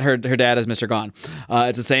clear that her dad is Mr. Gone.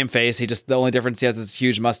 It's the same face. The only difference, he has this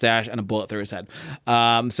huge mustache and a bullet through his head.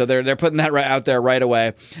 So they're putting that right out there right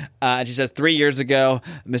away. And she says 3 years ago,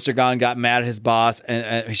 Mr. Gone got mad at his boss,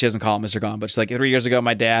 and she doesn't call him Mr. Gone, but she's like, 3 years ago,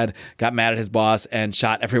 my dad got mad at his boss and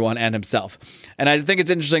shot everyone and himself. And I think it's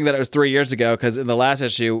interesting that it was 3 years ago, because in the last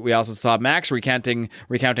issue, we also saw Max recounting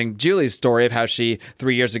Julie's story of how 3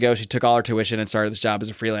 years ago, she took all her tuition and started this job as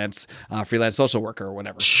a freelance social worker or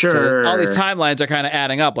whatever. Sure. So all these timelines are kind of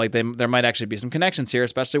adding up. Like there might actually be some connections here,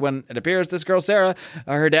 especially when it appears this girl, Sarah,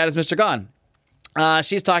 her dad is Mr. Gone.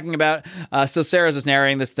 She's talking about, so Sarah's just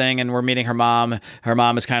narrating this thing, and we're meeting her mom. Her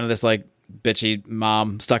mom is kind of this like bitchy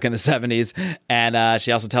mom stuck in the 70s, and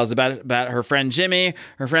she also tells about her friend Jimmy.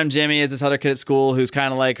 Her friend Jimmy is this other kid at school who's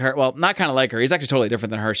kind of like her. Well, not kind of like her. He's actually totally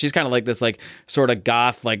different than her. She's kind of like this like sort of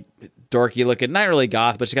goth, like dorky looking, not really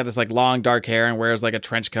goth, but she got this like long dark hair and wears like a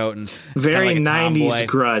trench coat and very like 90s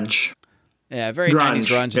grunge. Yeah, very grunge. 90s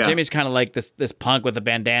grunge. Yeah. Jimmy's kind of like this punk with a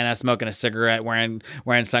bandana, smoking a cigarette, wearing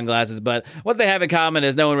sunglasses. But what they have in common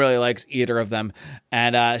is no one really likes either of them.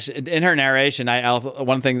 And in her narration,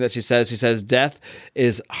 one thing that she says, death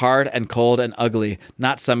is hard and cold and ugly,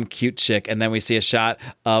 not some cute chick. And then we see a shot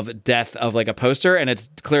of Death of like a poster, and it's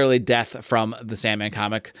clearly Death from the Sandman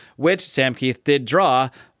comic, which Sam Keith did draw.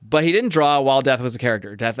 But he didn't draw while Death was a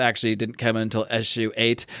character. Death actually didn't come in until issue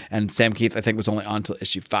 8, and Sam Keith, I think, was only on until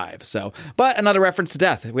issue 5. So, but another reference to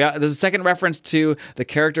Death. There's a second reference to the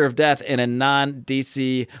character of Death in a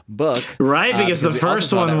non-DC book. Right, because the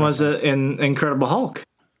first one was in Incredible Hulk.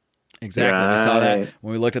 Exactly. Right. We saw that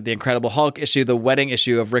when we looked at the Incredible Hulk issue, the wedding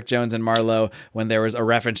issue of Rick Jones and Marlowe, when there was a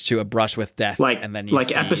reference to a brush with death. And then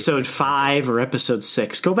episode 5 or episode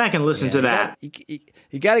 6. Go back and listen to that.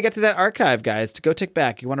 You got to get to that archive, guys, to go tick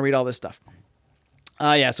back. You want to read all this stuff.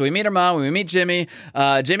 So we meet her mom. We meet Jimmy.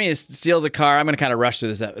 Jimmy steals a car. I'm going to kind of rush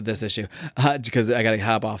through this issue because I got to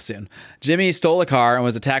hop off soon. Jimmy stole a car and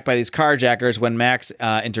was attacked by these carjackers when Max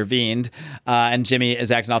intervened. And Jimmy is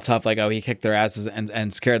acting all tough, like, oh, he kicked their asses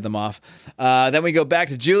and scared them off. Then we go back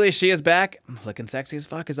to Julie. She is back, looking sexy as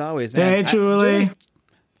fuck as always, man. Hey, Julie.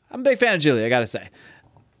 I'm a big fan of Julie, I got to say,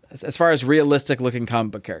 as far as realistic looking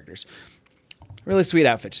comic book characters. Really sweet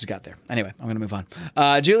outfit she's got there. Anyway, I'm going to move on.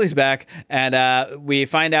 Julie's back, and we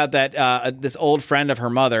find out that this old friend of her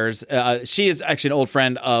mother's, she is actually an old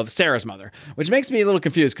friend of Sarah's mother, which makes me a little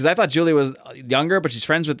confused because I thought Julie was younger, but she's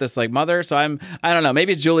friends with this like mother. So I don't know.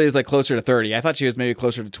 Maybe Julie is like closer to 30. I thought she was maybe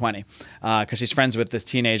closer to 20 because she's friends with this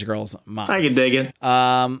teenage girl's mom. I can dig it.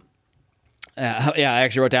 Yeah, I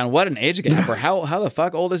actually wrote down what an age gap, or how the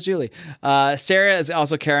fuck old is Julie? Sarah is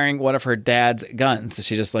also carrying one of her dad's guns.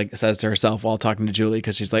 She just like says to herself while talking to Julie,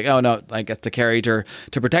 because she's like, oh no, I guess to carry her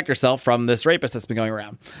to protect herself from this rapist that's been going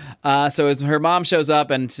around. So as her mom shows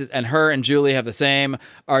up, and her and Julie have the same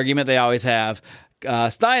argument they always have.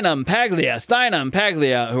 Steinem,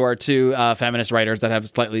 Paglia, who are two feminist writers that have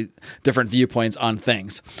slightly different viewpoints on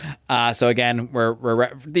things. So again,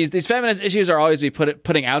 these feminist issues are always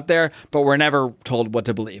putting out there, but we're never told what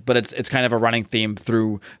to believe. But it's kind of a running theme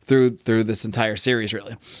through this entire series,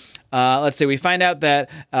 really. Let's see. We find out that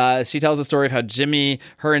she tells a story of how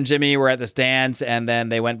her and Jimmy were at this dance, and then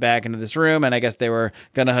they went back into this room, and I guess they were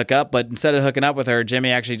going to hook up, but instead of hooking up with her,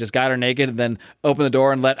 Jimmy actually just got her naked and then opened the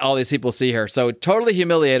door and let all these people see her. So totally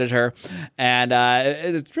humiliated her, and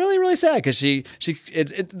it's really, really sad because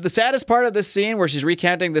the saddest part of this scene where she's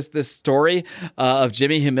recanting this story of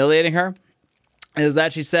Jimmy humiliating her is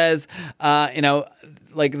that she says,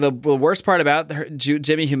 like the worst part about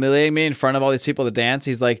Jimmy humiliating me in front of all these people to dance,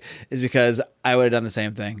 he's like, is because I would have done the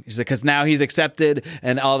same thing. She's like, because now he's accepted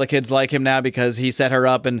and all the kids like him now because he set her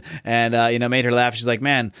up and made her laugh. She's like,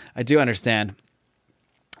 man, I do understand.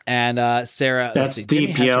 And Sarah, that's deep,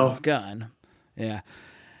 Jimmy has yo. her gun. Yeah.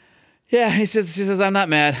 Yeah, she says, I'm not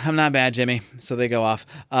mad, Jimmy. So they go off.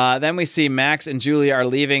 Then we see Max and Julie are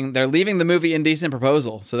leaving. They're leaving the movie Indecent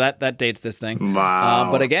Proposal. So that dates this thing. Wow.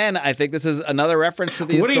 But again, I think this is another reference to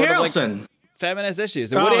these Woody sort Harrelson. of like feminist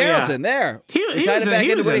issues. Woody Harrelson, there. He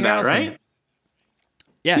was in that, right?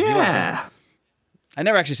 Yeah. He was in it. I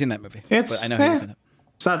never actually seen that movie, but I know he was in it.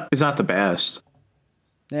 It's not the best.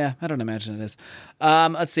 Yeah, I don't imagine it is.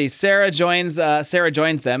 Let's see. Sarah joins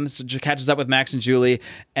them, so she catches up with Max and Julie,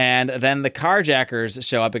 and then the carjackers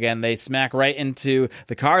show up again. They smack right into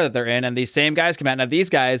the car that they're in, and these same guys come out. Now, these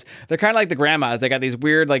guys, they're kind of like the grandmas. They got these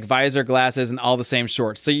weird like visor glasses and all the same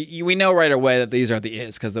shorts. So we know right away that these are the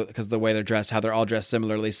Is because the way they're dressed, how they're all dressed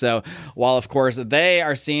similarly. So while, of course, they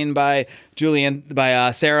are seen by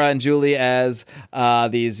Sarah and Julie as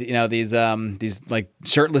these like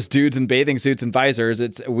shirtless dudes in bathing suits and visors,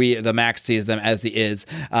 the Max sees them as the Is,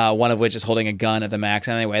 one of which is holding a gun at the Max.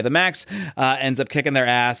 Anyway, the Max ends up kicking their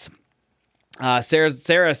ass.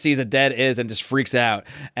 Sarah sees a dead Is and just freaks out,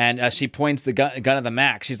 and she points the gun at the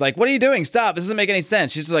Max. She's like, "What are you doing? Stop! This doesn't make any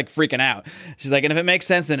sense." She's just like freaking out. She's like, "And if it makes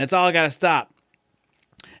sense, then it's all got to stop."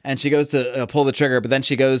 And she goes to pull the trigger, but then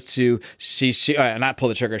she goes to not pull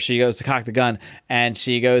the trigger. She goes to cock the gun, and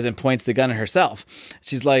she goes and points the gun at herself.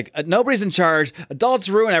 She's like, "Nobody's in charge. Adults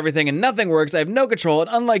ruin everything, and nothing works. I have no control. And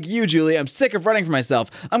unlike you, Julie, I'm sick of running for myself.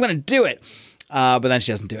 I'm gonna do it." But then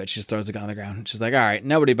she doesn't do it. She just throws the gun on the ground. She's like, all right,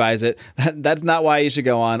 nobody buys it. That's not why you should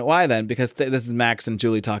go on. Why then? Because this is Max and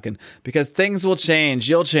Julie talking. Because things will change.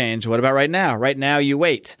 You'll change. What about right now? Right now, you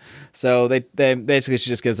wait. So they basically, she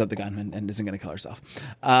just gives up the gun and isn't going to kill herself.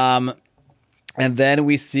 And then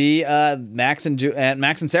we see Max and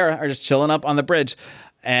Sarah are just chilling up on the bridge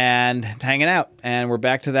and hanging out, and we're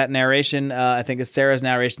back to that narration. I think it's Sarah's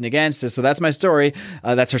narration again. So that's my story.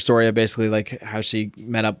 That's her story of basically like how she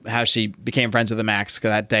became friends with the Max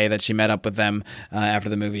that day that she met up with them after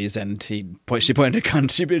the movies, and she pointed a gun.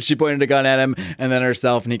 She pointed a gun at him and then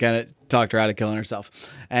herself, and he kind of talked her out of killing herself.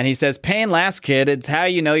 And he says, "Pain lasts, kid. It's how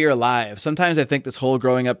you know you're alive. Sometimes I think this whole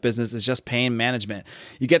growing up business is just pain management.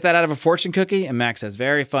 You get that out of a fortune cookie?" And Max says,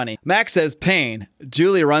 "Very funny." Max says, "Pain.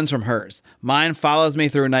 Julie runs from hers. Mine follows me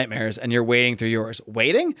through nightmares, and you're waiting through yours."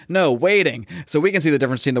 Waiting? No, waiting. So we can see the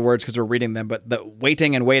difference in the words because we're reading them, but the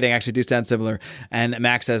waiting and waiting actually do sound similar. And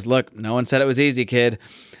Max says, "Look, no one said it was easy, kid."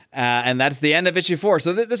 And that's the end of issue 4.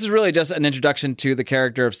 So this is really just an introduction to the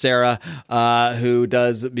character of Sarah, who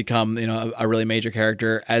does become, a really major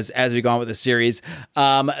character as we go on with the series.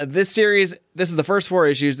 This is the first 4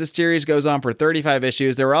 issues. This series goes on for 35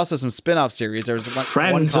 issues. There were also some spin-off series. There was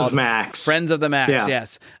one called Max. Friends of the Max. Yeah.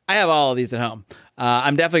 Yes, I have all of these at home.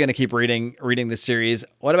 I'm definitely going to keep reading this series.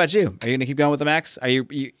 What about you? Are you going to keep going with the Max? Are you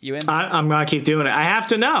in? I'm going to keep doing it. I have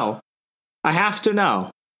to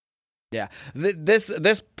know. Yeah,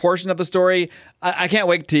 this portion of the story, I can't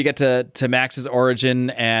wait till you get to Max's origin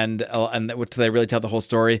and till they really tell the whole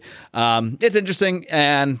story. It's interesting,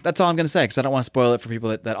 and that's all I'm going to say because I don't want to spoil it for people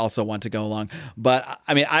that also want to go along. But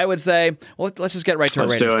I mean, I would say, well, let's just get right to our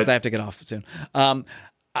ratings because I have to get off soon.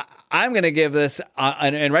 I'm going to give this,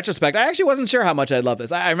 in retrospect, I actually wasn't sure how much I love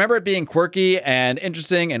this. I remember it being quirky and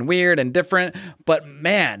interesting and weird and different, but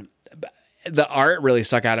man, the art really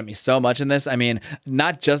stuck out at me so much in this. I mean,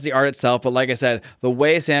 not just the art itself, but like I said, the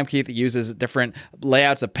way Sam Keith uses different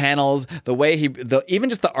layouts of panels, the way even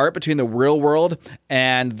just the art between the real world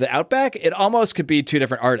and the Outback, it almost could be two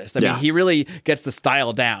different artists. I mean, he really gets the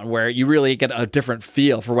style down where you really get a different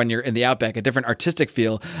feel for when you're in the Outback, a different artistic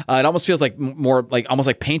feel. It almost feels like more like almost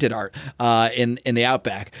like painted art in the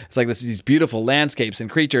Outback. It's like these beautiful landscapes and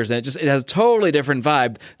creatures, and it has a totally different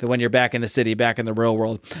vibe than when you're back in the city, back in the real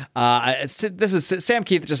world. This is Sam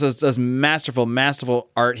Keith just does masterful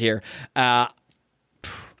art here. I'm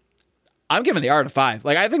giving the art a 5.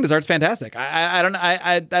 Like, I think this art's fantastic. I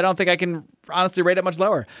don't think I can honestly rate it much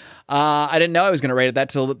lower. I didn't know I was going to rate it that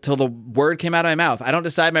till the word came out of my mouth. I don't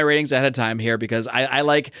decide my ratings ahead of time here because I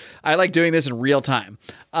like doing this in real time.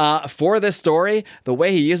 For this story, the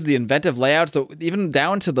way he uses the inventive layouts, even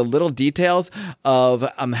down to the little details of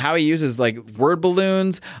how he uses like word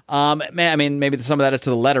balloons. Man, I mean, maybe some of that is to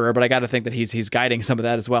the letterer, but I got to think that he's guiding some of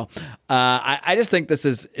that as well. I just think this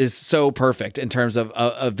is so perfect in terms of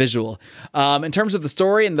a visual. In terms of the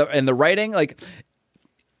story and the writing, like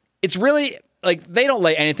it's really. Like, they don't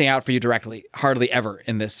lay anything out for you directly, hardly ever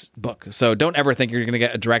in this book. So don't ever think you're going to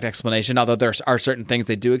get a direct explanation, although there are certain things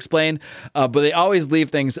they do explain. But they always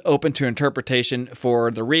leave things open to interpretation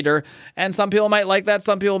for the reader. And some people might like that,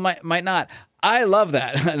 some people might not. I love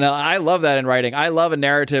that. I love that in writing. I love a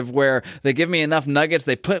narrative where they give me enough nuggets,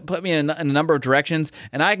 they put me in a number of directions,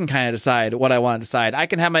 and I can kind of decide what I want to decide. I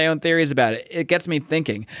can have my own theories about it. It gets me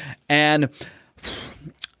thinking. And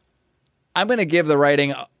I'm going to give the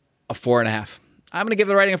writing a 4.5. I'm going to give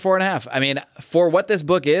the writing a 4.5. I mean, for what this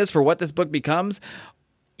book is, for what this book becomes,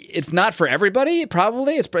 it's not for everybody,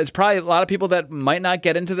 probably. It's probably a lot of people that might not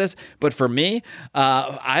get into this. But for me,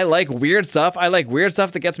 I like weird stuff. I like weird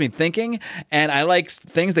stuff that gets me thinking. And I like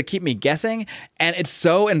things that keep me guessing. And it's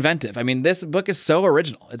so inventive. I mean, this book is so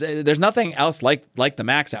original. There's nothing else like the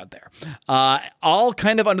Max out there. All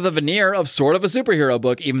kind of under the veneer of sort of a superhero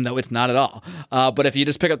book, even though it's not at all. But if you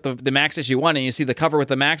just pick up the Max issue 1 and you see the cover with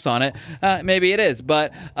the Max on it, maybe it is.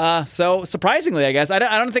 But so surprisingly, I guess, I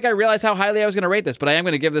don't think I realized how highly I was going to rate this, but I am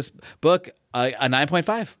going to give this book a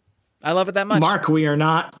 9.5. I love it that much. Mark, we are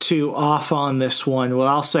not too off on this one. What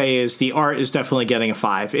I'll say is the art is definitely getting a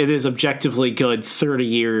 5. It is objectively good 30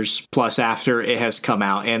 years plus after it has come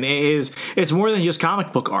out. And it's more than just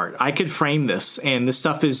comic book art. I could frame this, and this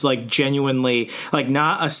stuff is like genuinely, like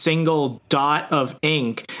not a single dot of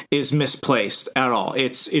ink is misplaced at all.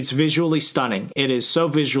 It's visually stunning. It is so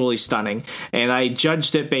visually stunning. And I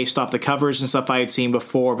judged it based off the covers and stuff I had seen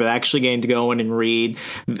before, but actually getting to go in and read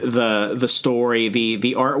the story,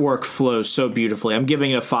 the artwork flows so beautifully. I'm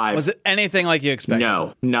giving it a 5. Was it anything like you expected?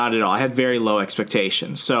 No, not at all. I had very low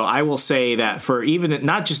expectations. So I will say that for even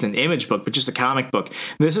not just an image book, but just a comic book,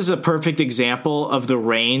 this is a perfect example of the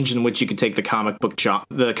range in which you could take the comic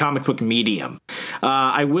book medium.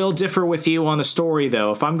 I will differ with you on the story,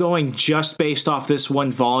 though. If I'm going just based off this one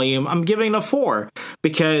volume, I'm giving it a 4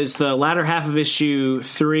 because the latter half of issue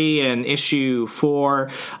 3 and issue 4,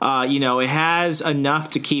 it has enough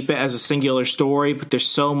to keep it as a singular story, but there's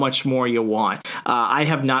so much more you want. I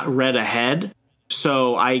have not read ahead,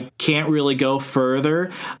 so I can't really go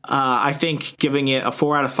further. I think giving it a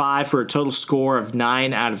 4 out of 5 for a total score of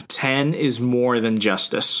 9 out of 10 is more than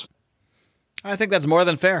justice. I think that's more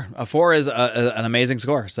than fair. A 4 is an amazing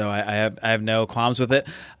score, so I have no qualms with it.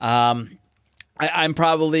 I'm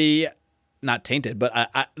probably not tainted, but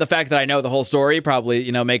the fact that I know the whole story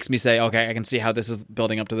probably, makes me say, okay, I can see how this is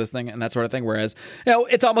building up to this thing and that sort of thing. Whereas,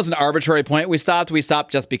 it's almost an arbitrary point. We stopped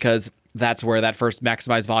just because that's where that first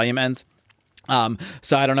maximized volume ends.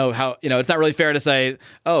 So I don't know how, it's not really fair to say,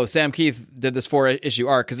 oh, Sam Keith did this 4-issue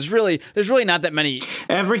arc, because there's really not that many.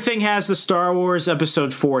 Everything has the Star Wars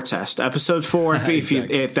Episode 4 test. Episode 4,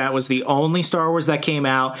 if that was the only Star Wars that came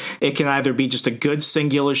out, it can either be just a good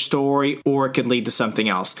singular story or it could lead to something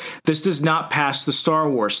else. This does not pass the Star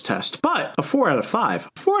Wars test, but a 4 out of 5.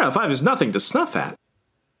 4 out of 5 is nothing to snuff at.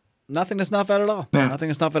 Nothing to snuff at all. Yeah. Nothing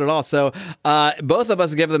to snuff at all. So both of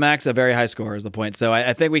us give the Max a very high score is the point. So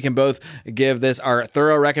I think we can both give this our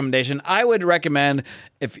thorough recommendation. I would recommend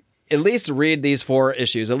if at least read these 4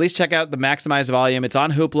 issues. At least check out the Maximized volume. It's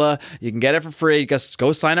on Hoopla. You can get it for free. Just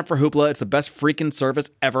go sign up for Hoopla. It's the best freaking service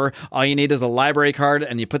ever. All you need is a library card,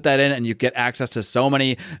 and you put that in, and you get access to so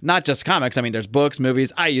many, not just comics. I mean, there's books,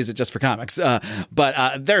 movies. I use it just for comics.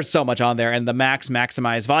 But there's so much on there, and the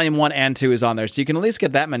Maximized volume 1 and 2 is on there. So you can at least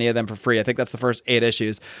get that many of them for free. I think that's the first 8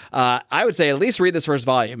 issues. I would say at least read this first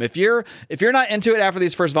volume. If you're not into it after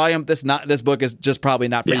these first volume, this book is just probably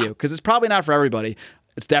not for you, because it's probably not for everybody.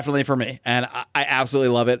 It's definitely for me, and I absolutely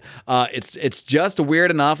love it. It's just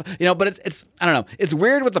weird enough, but it's I don't know. It's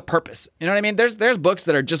weird with a purpose. You know what I mean? There's books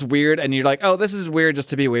that are just weird, and you're like, oh, this is weird just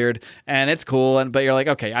to be weird, and it's cool. But you're like,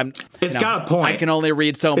 okay, It's got a point. I can only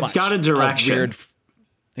read so much. It's got a direction.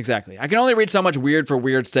 Exactly. I can only read so much weird for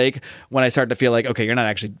weird's sake when I start to feel like, okay, you're not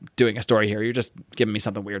actually doing a story here. You're just giving me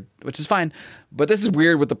something weird, which is fine. But this is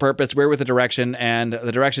weird with the purpose, weird with the direction, and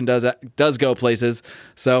the direction does go places.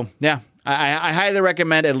 So yeah, I highly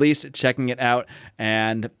recommend at least checking it out.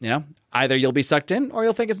 And either you'll be sucked in or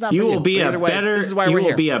you'll think it's not for you. You will be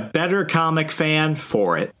a better comic fan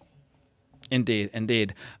for it. Indeed.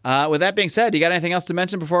 With that being said, you got anything else to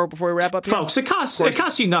mention before we wrap up here? Folks, it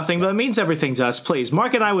costs you nothing, but it means everything to us. Please,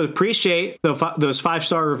 Mark and I would appreciate those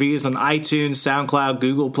 5-star reviews on iTunes, SoundCloud,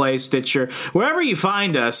 Google Play, Stitcher, wherever you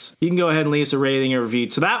find us. You can go ahead and leave us a rating or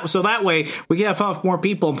review. So that way we can have fun with more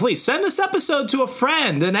people. And please send this episode to a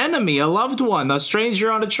friend, an enemy, a loved one, a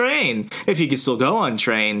stranger on a train, if you can still go on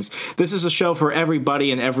trains. This is a show for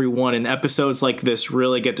everybody and everyone, and episodes like this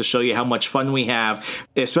really get to show you how much fun we have,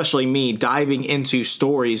 especially me, diving into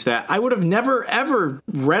stories that I would have never, ever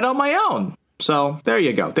read on my own. So there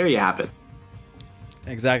you go. There you have it.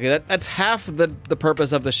 Exactly. That's half the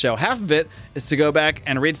purpose of the show. Half of it is to go back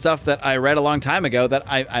and read stuff that I read a long time ago that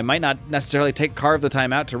I might not necessarily carve the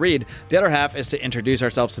time out to read. The other half is to introduce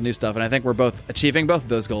ourselves to new stuff, and I think we're both achieving both of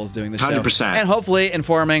those goals doing this 100%. show. And hopefully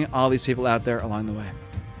informing all these people out there along the way.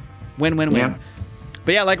 Win-win-win. Yeah.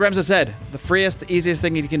 But yeah, like Remza said, the easiest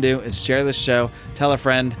thing you can do is share this show, tell a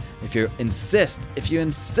friend. If you insist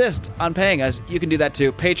on paying us, you can do that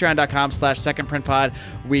too. Patreon.com/secondprintpod.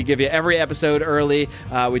 We give you every episode early.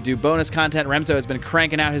 We do bonus content. Remzo has been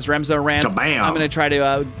cranking out his Remzo rants. Kabam. I'm going to try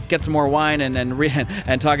to get some more wine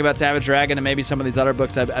and talk about Savage Dragon and maybe some of these other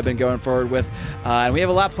books I've been going forward with. And we have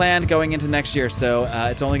a lot planned going into next year, so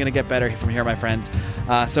it's only going to get better from here, my friends.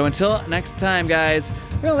 So until next time, guys,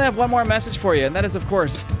 we only have one more message for you, and that is, of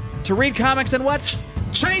course, to read comics and what?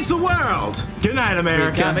 Change the world! Good night,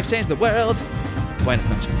 America. Read comics, change the world. Buenas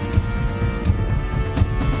noches.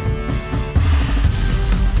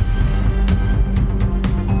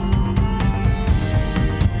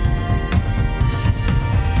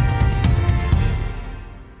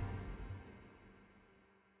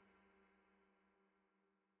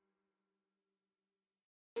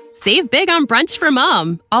 Save big on brunch for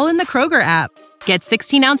mom, all in the Kroger app. Get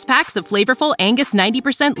 16-ounce packs of flavorful Angus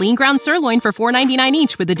 90% lean ground sirloin for $4.99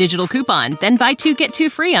 each with a digital coupon. Then buy 2, get 2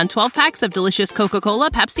 free on 12 packs of delicious Coca-Cola,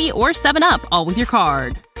 Pepsi, or 7-Up, all with your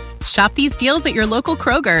card. Shop these deals at your local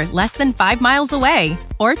Kroger, less than 5 miles away.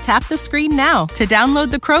 Or tap the screen now to download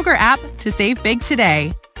the Kroger app to save big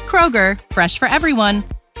today. Kroger, fresh for everyone.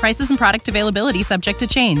 Prices and product availability subject to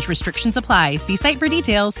change. Restrictions apply. See site for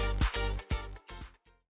details.